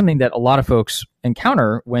I think something that a lot of folks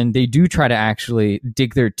encounter when they do try to actually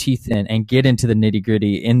dig their teeth in and get into the nitty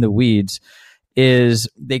gritty in the weeds is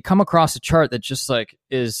they come across a chart that just like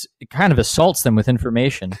is, it kind of assaults them with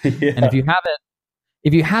information. Yeah. And if you haven't,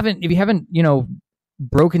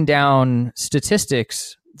 broken down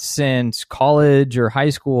statistics since college or high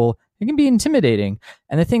school, it can be intimidating.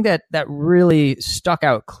 And the thing that really stuck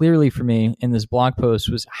out clearly for me in this blog post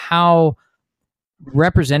was how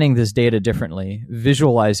representing this data differently,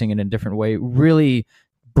 visualizing it in a different way, really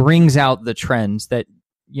brings out the trends that,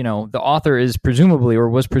 the author is presumably or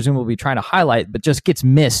was presumably trying to highlight, but just gets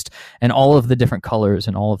missed in all of the different colors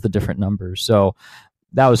and all of the different numbers. So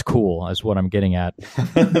That was cool, is what I'm getting at.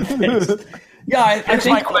 Yeah, I Here's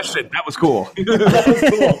think my question. That was cool. that was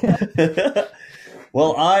cool.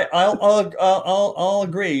 Well, I'll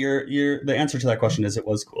agree. The answer to that question is it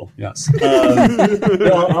was cool. Yes. I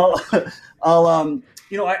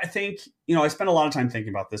think I spend a lot of time thinking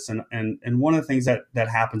about this, and one of the things that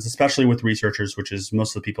happens, especially with researchers, which is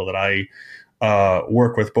most of the people that I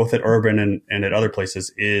work with, both at Urban and at other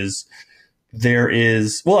places, is there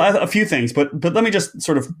is a few things, but let me just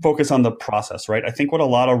sort of focus on the process, right? I think what a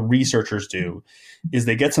lot of researchers do is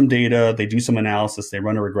they get some data, they do some analysis, they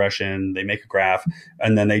run a regression, they make a graph,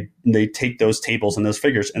 and then they take those tables and those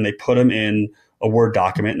figures and they put them in a Word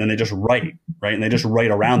document, and then they just write, right? And they just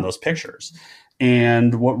write around those pictures.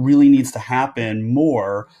 And what really needs to happen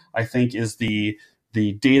more, I think, is the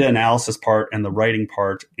data analysis part and the writing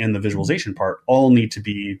part and the visualization part all need to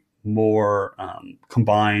be more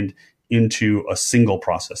combined into a single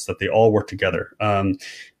process, that they all work together. Deidre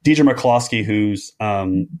McCloskey, who's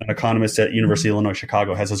an economist at University of Illinois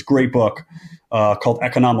Chicago, has this great book called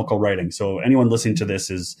Economical Writing. So anyone listening to this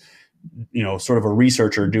is, sort of a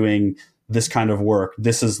researcher doing this kind of work.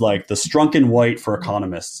 This is like the Strunk and White for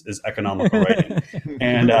economists, is economical writing.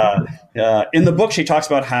 And in the book, she talks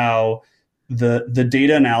about how the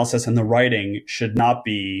data analysis and the writing should not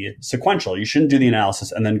be sequential. You shouldn't do the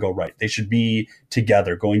analysis and then go write. They should be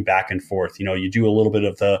together, going back and forth. You do a little bit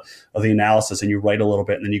of the analysis and you write a little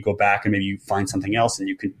bit, and then you go back and maybe you find something else and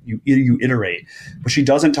you iterate. But she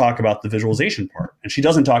doesn't talk about the visualization part, and she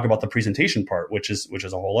doesn't talk about the presentation part, which is a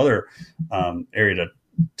whole other area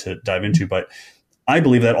to dive into. But I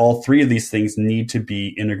believe that all three of these things need to be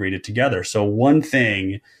integrated together. So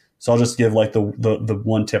I'll just give like the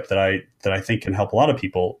one tip that I think can help a lot of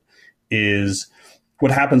people is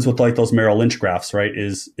what happens with like those Merrill Lynch graphs, right?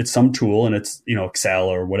 Is it's some tool and it's, Excel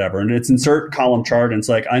or whatever, and it's insert column chart. And it's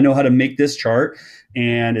like, I know how to make this chart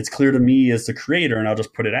and it's clear to me as the creator, and I'll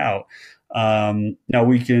just put it out. Now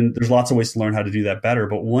there's lots of ways to learn how to do that better.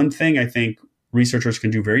 But one thing I think researchers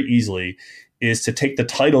can do very easily is to take the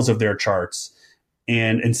titles of their charts,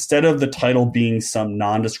 and instead of the title being some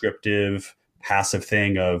non-descriptive passive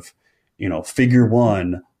thing of, figure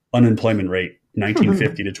 1, unemployment rate,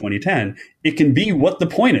 1950 to 2010, it can be what the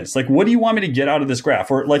point is. Like, what do you want me to get out of this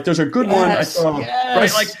graph? Or like, there's a good one I saw,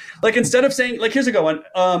 right? Like instead of saying, like, here's a good one.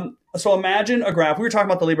 So imagine a graph. We were talking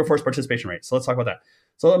about the labor force participation rate. So let's talk about that.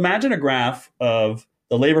 So imagine a graph of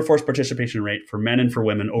the labor force participation rate for men and for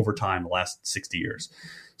women over time, the last 60 years.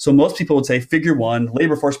 So most people would say figure 1,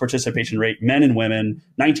 labor force participation rate, men and women,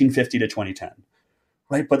 1950 to 2010,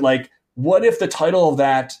 right? But like, what if the title of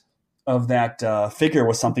that figure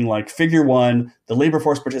was something like figure 1, the labor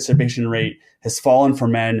force participation rate has fallen for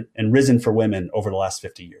men and risen for women over the last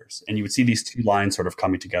 50 years. And you would see these two lines sort of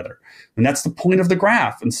coming together. And that's the point of the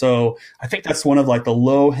graph. And so I think that's one of like the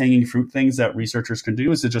low hanging fruit things that researchers can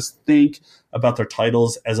do, is to just think about their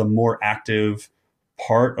titles as a more active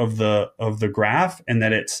part of the graph, and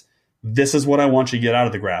that this is what I want you to get out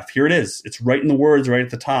of the graph. Here it is. It's right in the words right at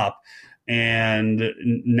the top. And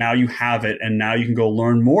now you have it, and now you can go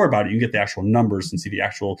learn more about it. You can get the actual numbers and see the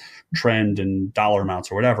actual trend and dollar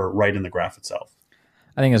amounts or whatever right in the graph itself.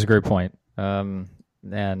 I think that's a great point. And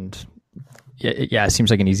yeah, it seems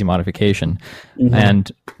like an easy modification. Mm-hmm.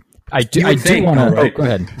 And I do want to. Right? Oh, go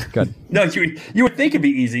ahead. Good. No, you would think it'd be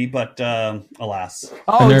easy, but alas.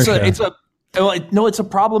 Oh, it's a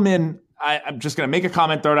problem in. I'm just going to make a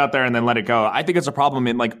comment, throw it out there, and then let it go. I think it's a problem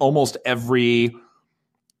in like almost every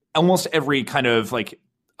kind of like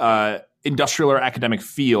industrial or academic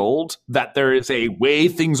field, that there is a way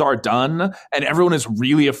things are done, and everyone is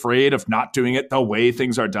really afraid of not doing it the way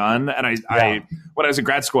things are done. And I when I was in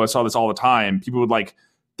grad school, I saw this all the time. People would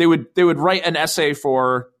they would write an essay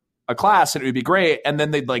for a class and it would be great, and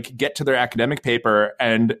then they'd like get to their academic paper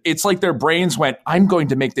and it's like their brains went, I'm going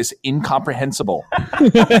to make this incomprehensible and I'm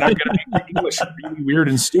going to make the English really weird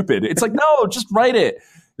and stupid. It's like, no, just write it.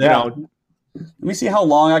 Yeah. Let me see how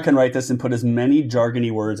long I can write this and put as many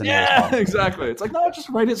jargony words in there as possible. Exactly. It's like, no, just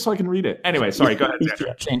write it so I can read it. Anyway, sorry, go ahead.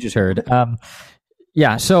 Change is heard.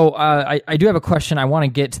 So I do have a question. I want to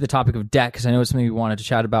get to the topic of debt because I know it's something we wanted to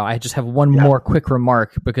chat about. I just have one more quick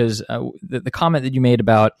remark, because the comment that you made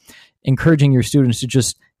about encouraging your students to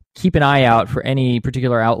just keep an eye out for any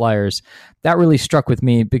particular outliers, that really struck with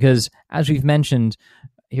me, because as we've mentioned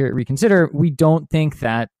here at Reconsider, we don't think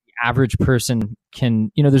that the average person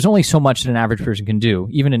can, there's only so much that an average person can do,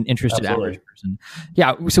 even an interested average person.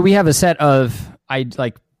 Yeah. So we have a set of,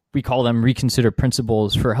 we call them Reconsider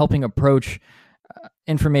principles for helping approach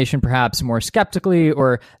information perhaps more skeptically,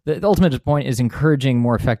 or the ultimate point is encouraging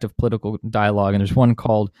more effective political dialogue. And there's one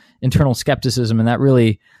called internal skepticism, and that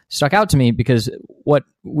really stuck out to me because what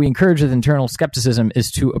we encourage with internal skepticism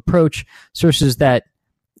is to approach sources that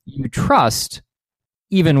you trust,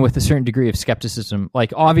 even with a certain degree of skepticism.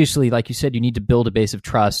 Like, obviously, like you said, you need to build a base of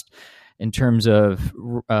trust in terms of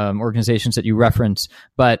organizations that you reference,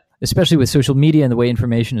 but especially with social media and the way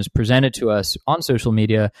information is presented to us on social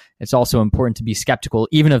media, it's also important to be skeptical,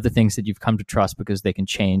 even of the things that you've come to trust, because they can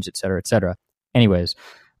change, et cetera, et cetera. Anyways,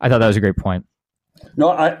 I thought that was a great point. No,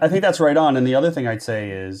 I think that's right on. And the other thing I'd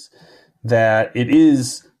say is that it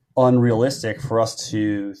is unrealistic for us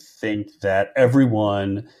to think that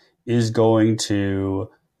everyone is going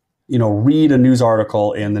to, read a news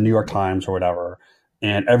article in the New York Times or whatever,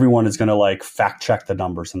 and everyone is going to like fact check the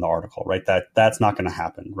numbers in the article, right? That's not going to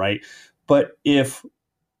happen, right? But if,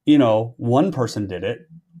 one person did it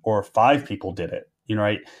or 5 people did it,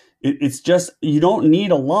 right? It's just, you don't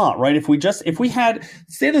need a lot, right? If we had,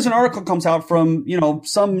 say there's an article comes out from,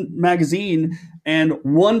 some magazine and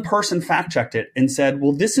one person fact checked it and said,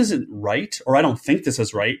 well, this isn't right, or I don't think this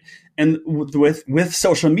is right. And with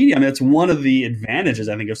social media, I mean, it's one of the advantages,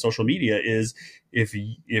 I think, of social media is if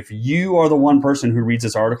you are the one person who reads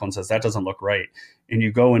this article and says that doesn't look right, and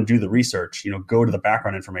you go and do the research, go to the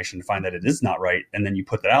background information to find that it is not right, and then you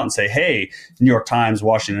put that out and say, hey, New York Times,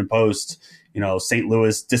 Washington Post, St.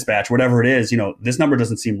 Louis Dispatch, whatever it is, this number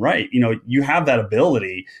doesn't seem right. You have that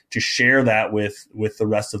ability to share that with the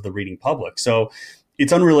rest of the reading public. So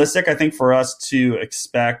it's unrealistic, I think, for us to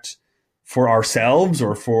expect for ourselves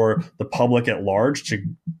or for the public at large to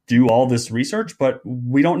do all this research, but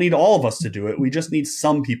we don't need all of us to do it. We just need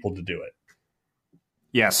some people to do it.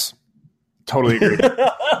 Yes, totally agree.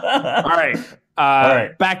 All right. All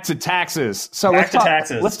right. Back to taxes. So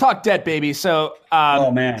let's talk debt, baby. So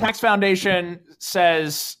Tax Foundation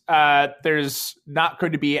says there's not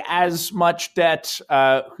going to be as much debt.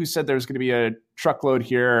 Who said there's going to be a truckload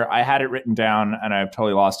here? I had it written down and I've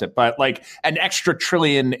totally lost it. But like an extra $1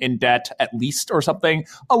 trillion in debt at least or something.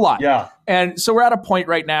 A lot. Yeah. And so we're at a point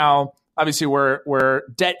right now, obviously, where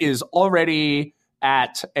debt is already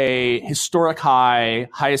at a historic high,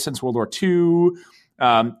 highest since World War II.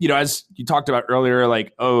 As you talked about earlier,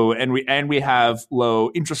 and we have low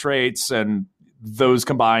interest rates, and those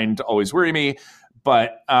combined always worry me.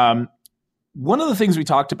 But one of the things we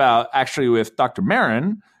talked about actually with Dr.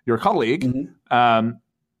 Marin, your colleague, a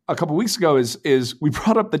couple of weeks ago is we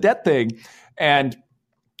brought up the debt thing, and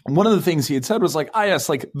one of the things he had said was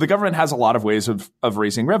the government has a lot of ways of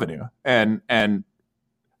raising revenue, and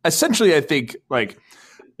essentially, I think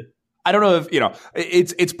I don't know if,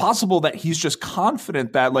 it's possible that he's just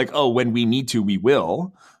confident that when we need to, we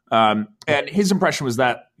will. And his impression was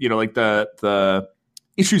that, the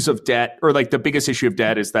issues of debt, or the biggest issue of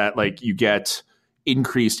debt is that you get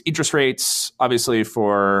increased interest rates, obviously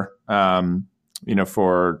for government,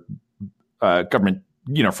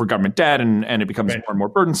 for government debt, and it becomes more and more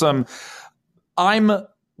burdensome.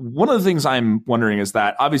 One of the things I'm wondering is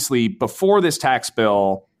that obviously before this tax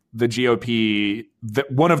bill, the GOP,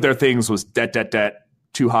 one of their things was debt,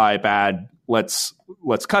 too high, bad. Let's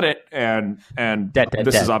cut it. And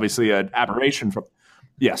this is obviously an aberration from.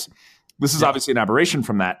 Yes, this is obviously an aberration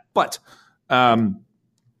from that. But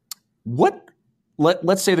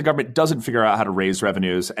let's say the government doesn't figure out how to raise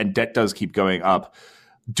revenues and debt does keep going up.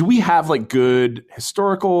 Do we have good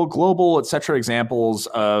historical, global, et cetera, examples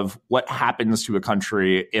of what happens to a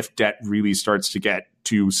country if debt really starts to get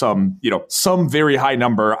to some very high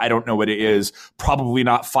number? I don't know what it is. Probably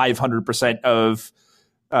not 500% of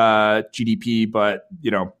GDP, but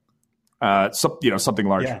something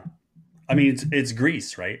large. Yeah. I mean, it's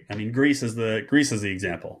Greece, right? I mean, Greece is the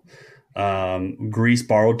example. Greece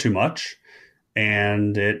borrowed too much,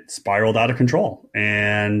 and it spiraled out of control.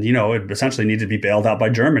 And, it essentially needed to be bailed out by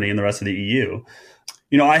Germany and the rest of the EU.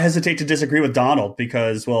 I hesitate to disagree with Donald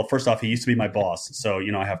because, well, first off, he used to be my boss. So,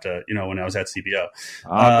 I have to, when I was at CBO.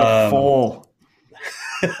 The fool.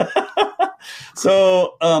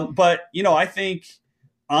 So, but, I think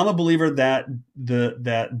I'm a believer that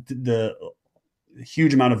the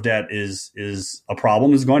huge amount of debt is a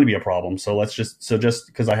problem, is going to be a problem. So just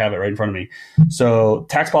because I have it right in front of me. So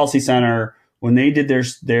Tax Policy Center, when they did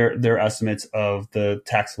their estimates of the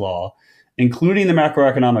tax law, including the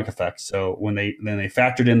macroeconomic effects. So when they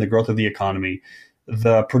factored in the growth of the economy,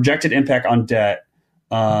 the projected impact on debt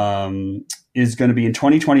is going to be in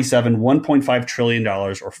 2027, $1.5 trillion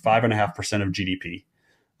or 5.5% of GDP.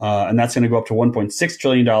 And that's going to go up to $1.6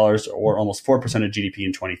 trillion or almost 4% of GDP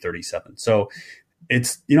in 2037. So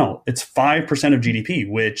it's 5% of GDP,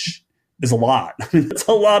 which is a lot. I mean, it's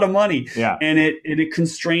a lot of money. Yeah. And it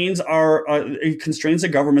constrains the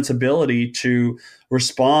government's ability to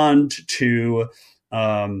respond to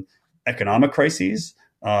economic crises,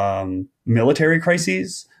 military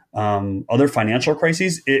crises, other financial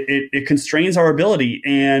crises. It constrains our ability.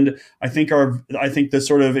 And I think the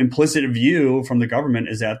sort of implicit view from the government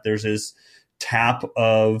is that there's this tap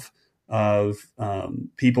of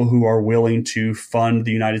people who are willing to fund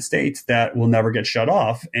the United States that will never get shut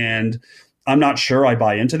off. And I'm not sure I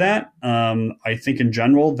buy into that. I think in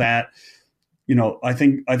general that, I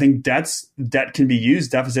think deficits can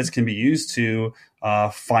be used to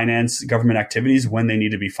finance government activities when they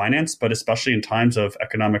need to be financed, but especially in times of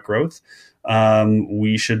economic growth,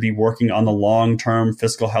 we should be working on the long-term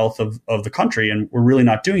fiscal health of the country, and we're really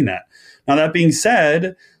not doing that. Now, that being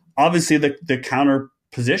said, obviously the counter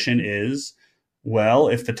position is, well,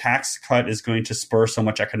 if the tax cut is going to spur so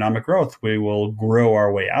much economic growth, we will grow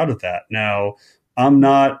our way out of that. Now, I'm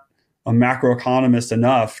not a macroeconomist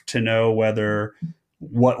enough to know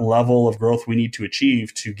what level of growth we need to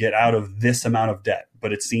achieve to get out of this amount of debt,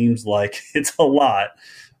 but it seems like it's a lot.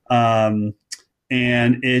 And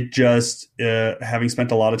it just, having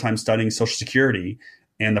spent a lot of time studying Social Security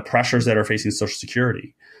and the pressures that are facing Social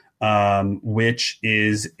Security, which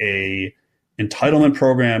is a entitlement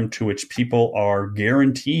program to which people are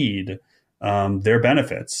guaranteed their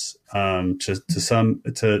benefits to some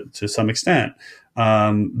extent.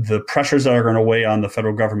 The pressures that are going to weigh on the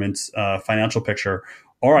federal government's financial picture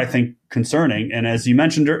are, I think, concerning. And as you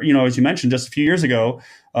mentioned, just a few years ago,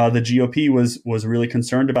 the GOP was really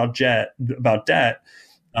concerned about debt.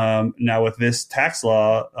 Now with this tax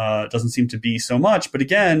law, it doesn't seem to be so much. But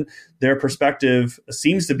again, their perspective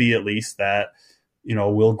seems to be at least that,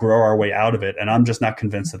 we'll grow our way out of it. And I'm just not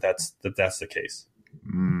convinced that that's the case.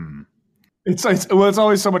 Mm. It's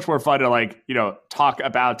always so much more fun to talk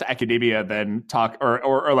about academia than talk or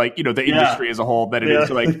the industry as a whole than it is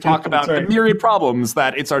to talk about the myriad problems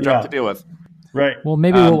that it's our job to deal with. Right. Well,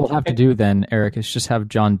 maybe what we'll have to do then, Eric, is just have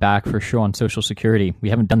John back for a show on Social Security.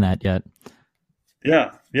 We haven't done that yet.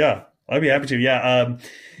 Yeah. I'd be happy to. Yeah.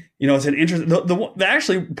 It's an interesting, the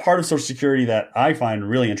actually part of Social Security that I find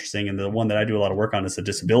really interesting, and the one that I do a lot of work on, is the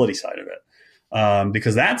disability side of it.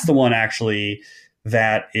 Because that's the one actually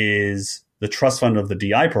that is the trust fund of the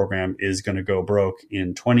DI program is going to go broke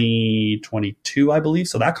in 2022, I believe.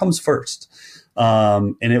 So that comes first.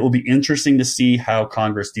 And it will be interesting to see how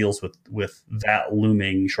Congress deals with that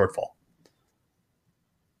looming shortfall.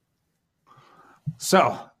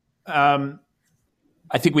 So,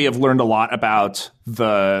 I think we have learned a lot about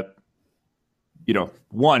the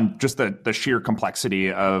sheer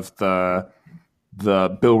complexity of the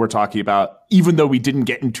bill we're talking about, even though we didn't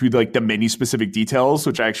get into the many specific details,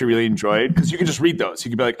 which I actually really enjoyed, because you can just read those.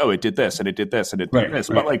 You can be like, oh, it did this and it did this and it did this.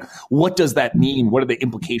 Right. But what does that mean? What are the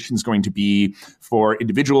implications going to be for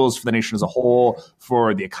individuals, for the nation as a whole,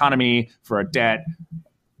 for the economy, for our debt?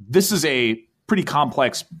 This is a pretty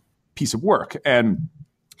complex piece of work. And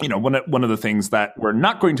one of the things that we're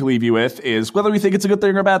not going to leave you with is whether we think it's a good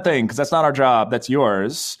thing or a bad thing, because that's not our job. That's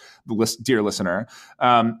yours, dear listener.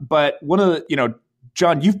 But one of the,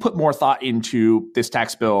 John, you've put more thought into this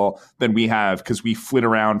tax bill than we have, because we flit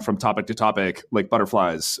around from topic to topic like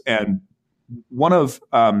butterflies. And one of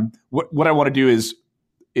what I want to do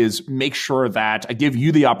is make sure that I give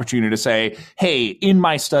you the opportunity to say, hey, in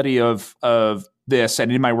my study of this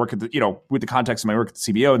and in my work at with the context of my work at the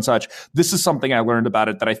CBO and such, this is something I learned about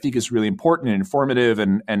it that I think is really important and informative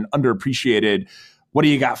and underappreciated. What do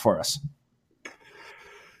you got for us?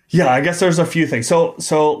 Yeah, I guess there's a few things. So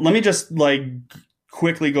let me just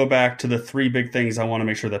quickly go back to the three big things I want to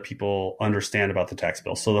make sure that people understand about the tax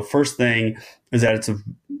bill. So the first thing is that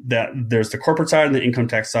that there's the corporate side and the income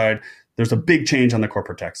tax side. There's a big change on the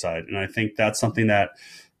corporate tax side, and I think that's something that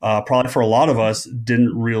probably for a lot of us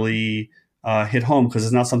didn't really hit home, because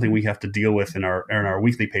it's not something we have to deal with in our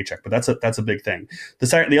weekly paycheck. But that's a big thing.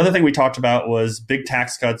 The other thing we talked about was big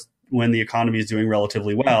tax cuts when the economy is doing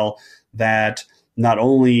relatively well. That not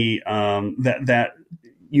only that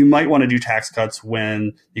you might want to do tax cuts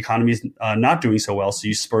when the economy is not doing so well, so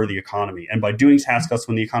you spur the economy. And by doing tax cuts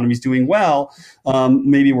when the economy is doing well,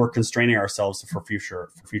 maybe we're constraining ourselves for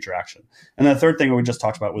future action. And the third thing we just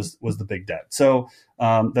talked about was the big debt. So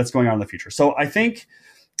that's going on in the future. So I think,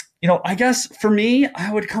 I guess for me,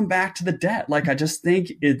 I would come back to the debt. I just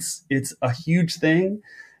think it's a huge thing.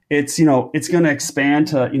 It's going to expand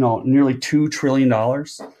to, nearly $2 trillion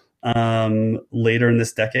later in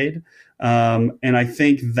this decade. And I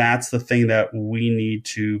think that's the thing that we need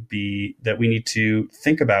to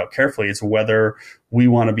think about carefully, is whether we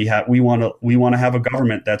want to have a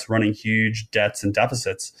government that's running huge debts and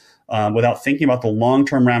deficits without thinking about the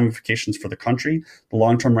long-term ramifications for the country, the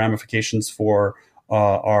long-term ramifications for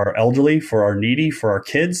our elderly, for our needy, for our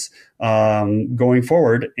kids going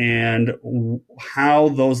forward, and how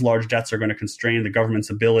those large debts are going to constrain the government's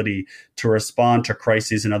ability to respond to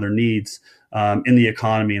crises and other needs in the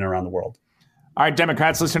economy and around the world. All right,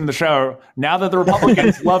 Democrats, listen to the show. Now that the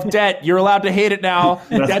Republicans love debt, you're allowed to hate it now.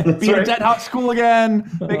 Be a debt hot school again.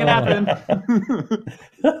 Make it happen.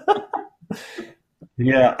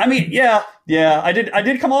 Yeah, I mean, yeah. I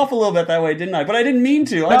did come off a little bit that way, didn't I? But I didn't mean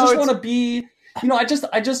to. I just want to be, I just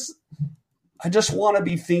want to be I just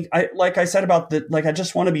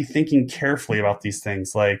want to be thinking carefully about these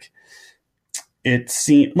things. Like, it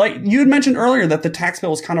seemed like you had mentioned earlier that the tax bill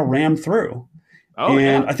was kind of rammed through. Oh,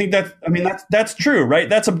 and yeah. I think that's true, right?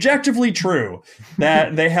 That's objectively true,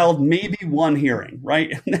 that they held maybe one hearing,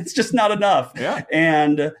 right? That's just not enough. Yeah.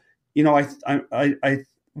 And,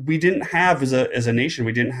 we didn't have, as a nation,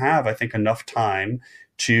 I think, enough time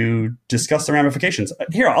to discuss the ramifications.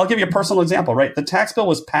 Here, I'll give you a personal example, right? The tax bill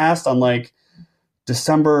was passed on like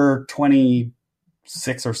December 26th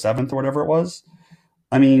or 7th or whatever it was.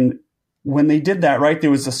 I mean, when they did that, right,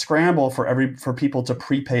 there was a scramble for people to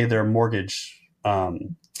prepay their mortgage,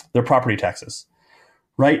 their property taxes,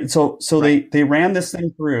 right? So right. They ran this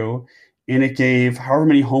thing through, and it gave however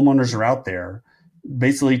many homeowners are out there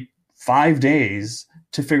basically 5 days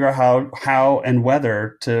to figure out how and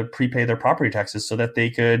whether to prepay their property taxes so that they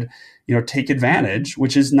could, take advantage,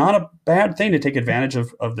 which is not a bad thing to take advantage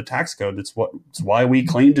of the tax code. It's why we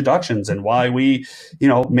claim deductions, and why we,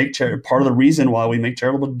 make part of the reason why we make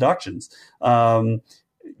charitable deductions.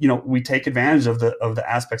 We take advantage of the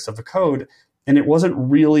aspects of the code, and it wasn't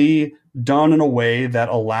really done in a way that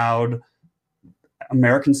allowed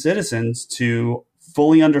American citizens to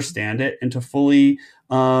fully understand it and to fully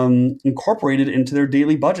incorporate it into their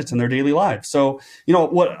daily budgets and their daily lives. So,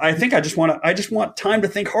 what I think I just want time to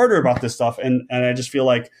think harder about this stuff. And I just feel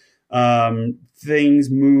like things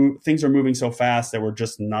are moving so fast that we're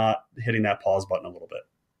just not hitting that pause button a little bit.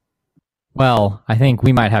 Well, I think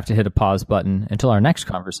we might have to hit a pause button until our next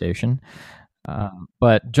conversation.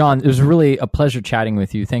 But John, it was really a pleasure chatting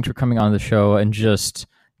with you. Thanks for coming on the show and just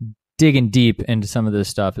digging deep into some of this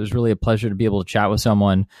stuff. It was really a pleasure to be able to chat with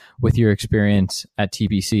someone with your experience at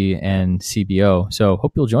TBC and CBO. So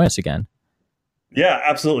hope you'll join us again. Yeah,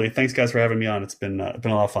 absolutely. Thanks, guys, for having me on. It's been a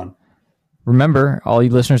lot of fun. Remember, all you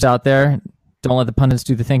listeners out there, don't let the pundits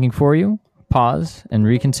do the thinking for you. Pause and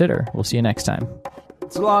reconsider. We'll see you next time.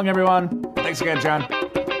 So long, everyone. Thanks again, John.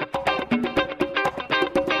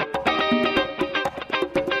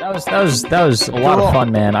 That was a lot of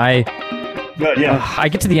fun, man. I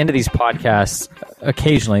get to the end of these podcasts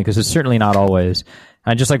occasionally, because it's certainly not always.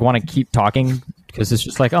 I just want to keep talking, because it's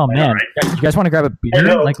just like, oh man, you guys want to grab a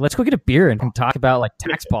beer? Let's go get a beer and talk about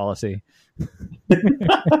tax policy.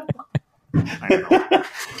 Let's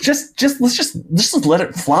just let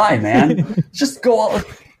it fly, man. Just go all.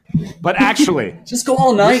 But actually, just go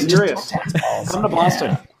all night. Just tax policy. Come to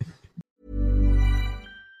Boston.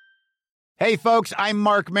 Hey, folks, I'm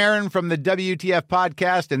Mark Maron from the WTF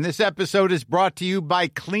Podcast, and this episode is brought to you by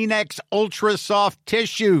Kleenex Ultra Soft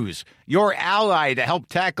Tissues, your ally to help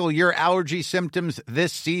tackle your allergy symptoms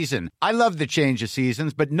this season. I love the change of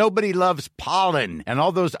seasons, but nobody loves pollen and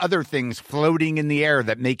all those other things floating in the air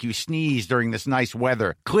that make you sneeze during this nice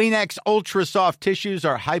weather. Kleenex Ultra Soft Tissues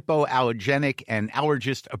are hypoallergenic and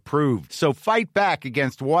allergist approved, so fight back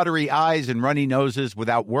against watery eyes and runny noses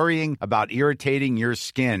without worrying about irritating your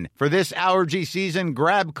skin. For this allergy season,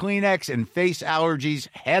 grab Kleenex and face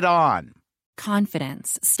allergies head on.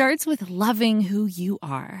 Confidence starts with loving who you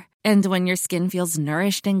are. And when your skin feels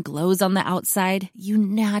nourished and glows on the outside, you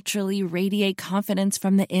naturally radiate confidence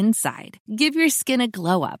from the inside. Give your skin a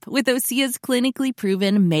glow up with Osea's clinically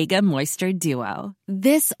proven Mega Moisture Duo.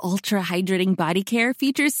 This ultra-hydrating body care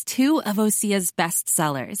features two of Osea's best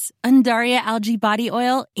sellers, Undaria Algae Body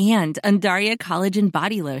Oil and Undaria Collagen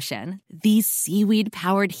Body Lotion. These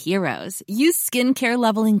seaweed-powered heroes use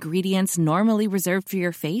skincare-level ingredients normally reserved for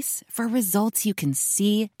your face for results you can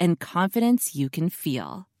see and confidence you can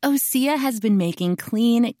feel. Osea has been making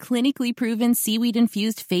clean, clinically proven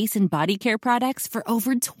seaweed-infused face and body care products for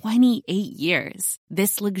over 28 years.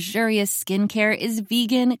 This luxurious skincare is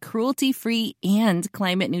vegan, cruelty-free, and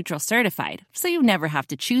climate-neutral certified, so you never have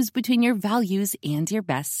to choose between your values and your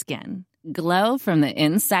best skin. Glow from the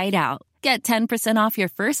inside out. Get 10% off your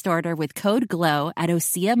first order with code GLOW at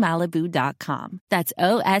OseaMalibu.com. That's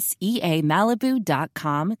OSEA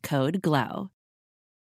Malibu.com, code GLOW.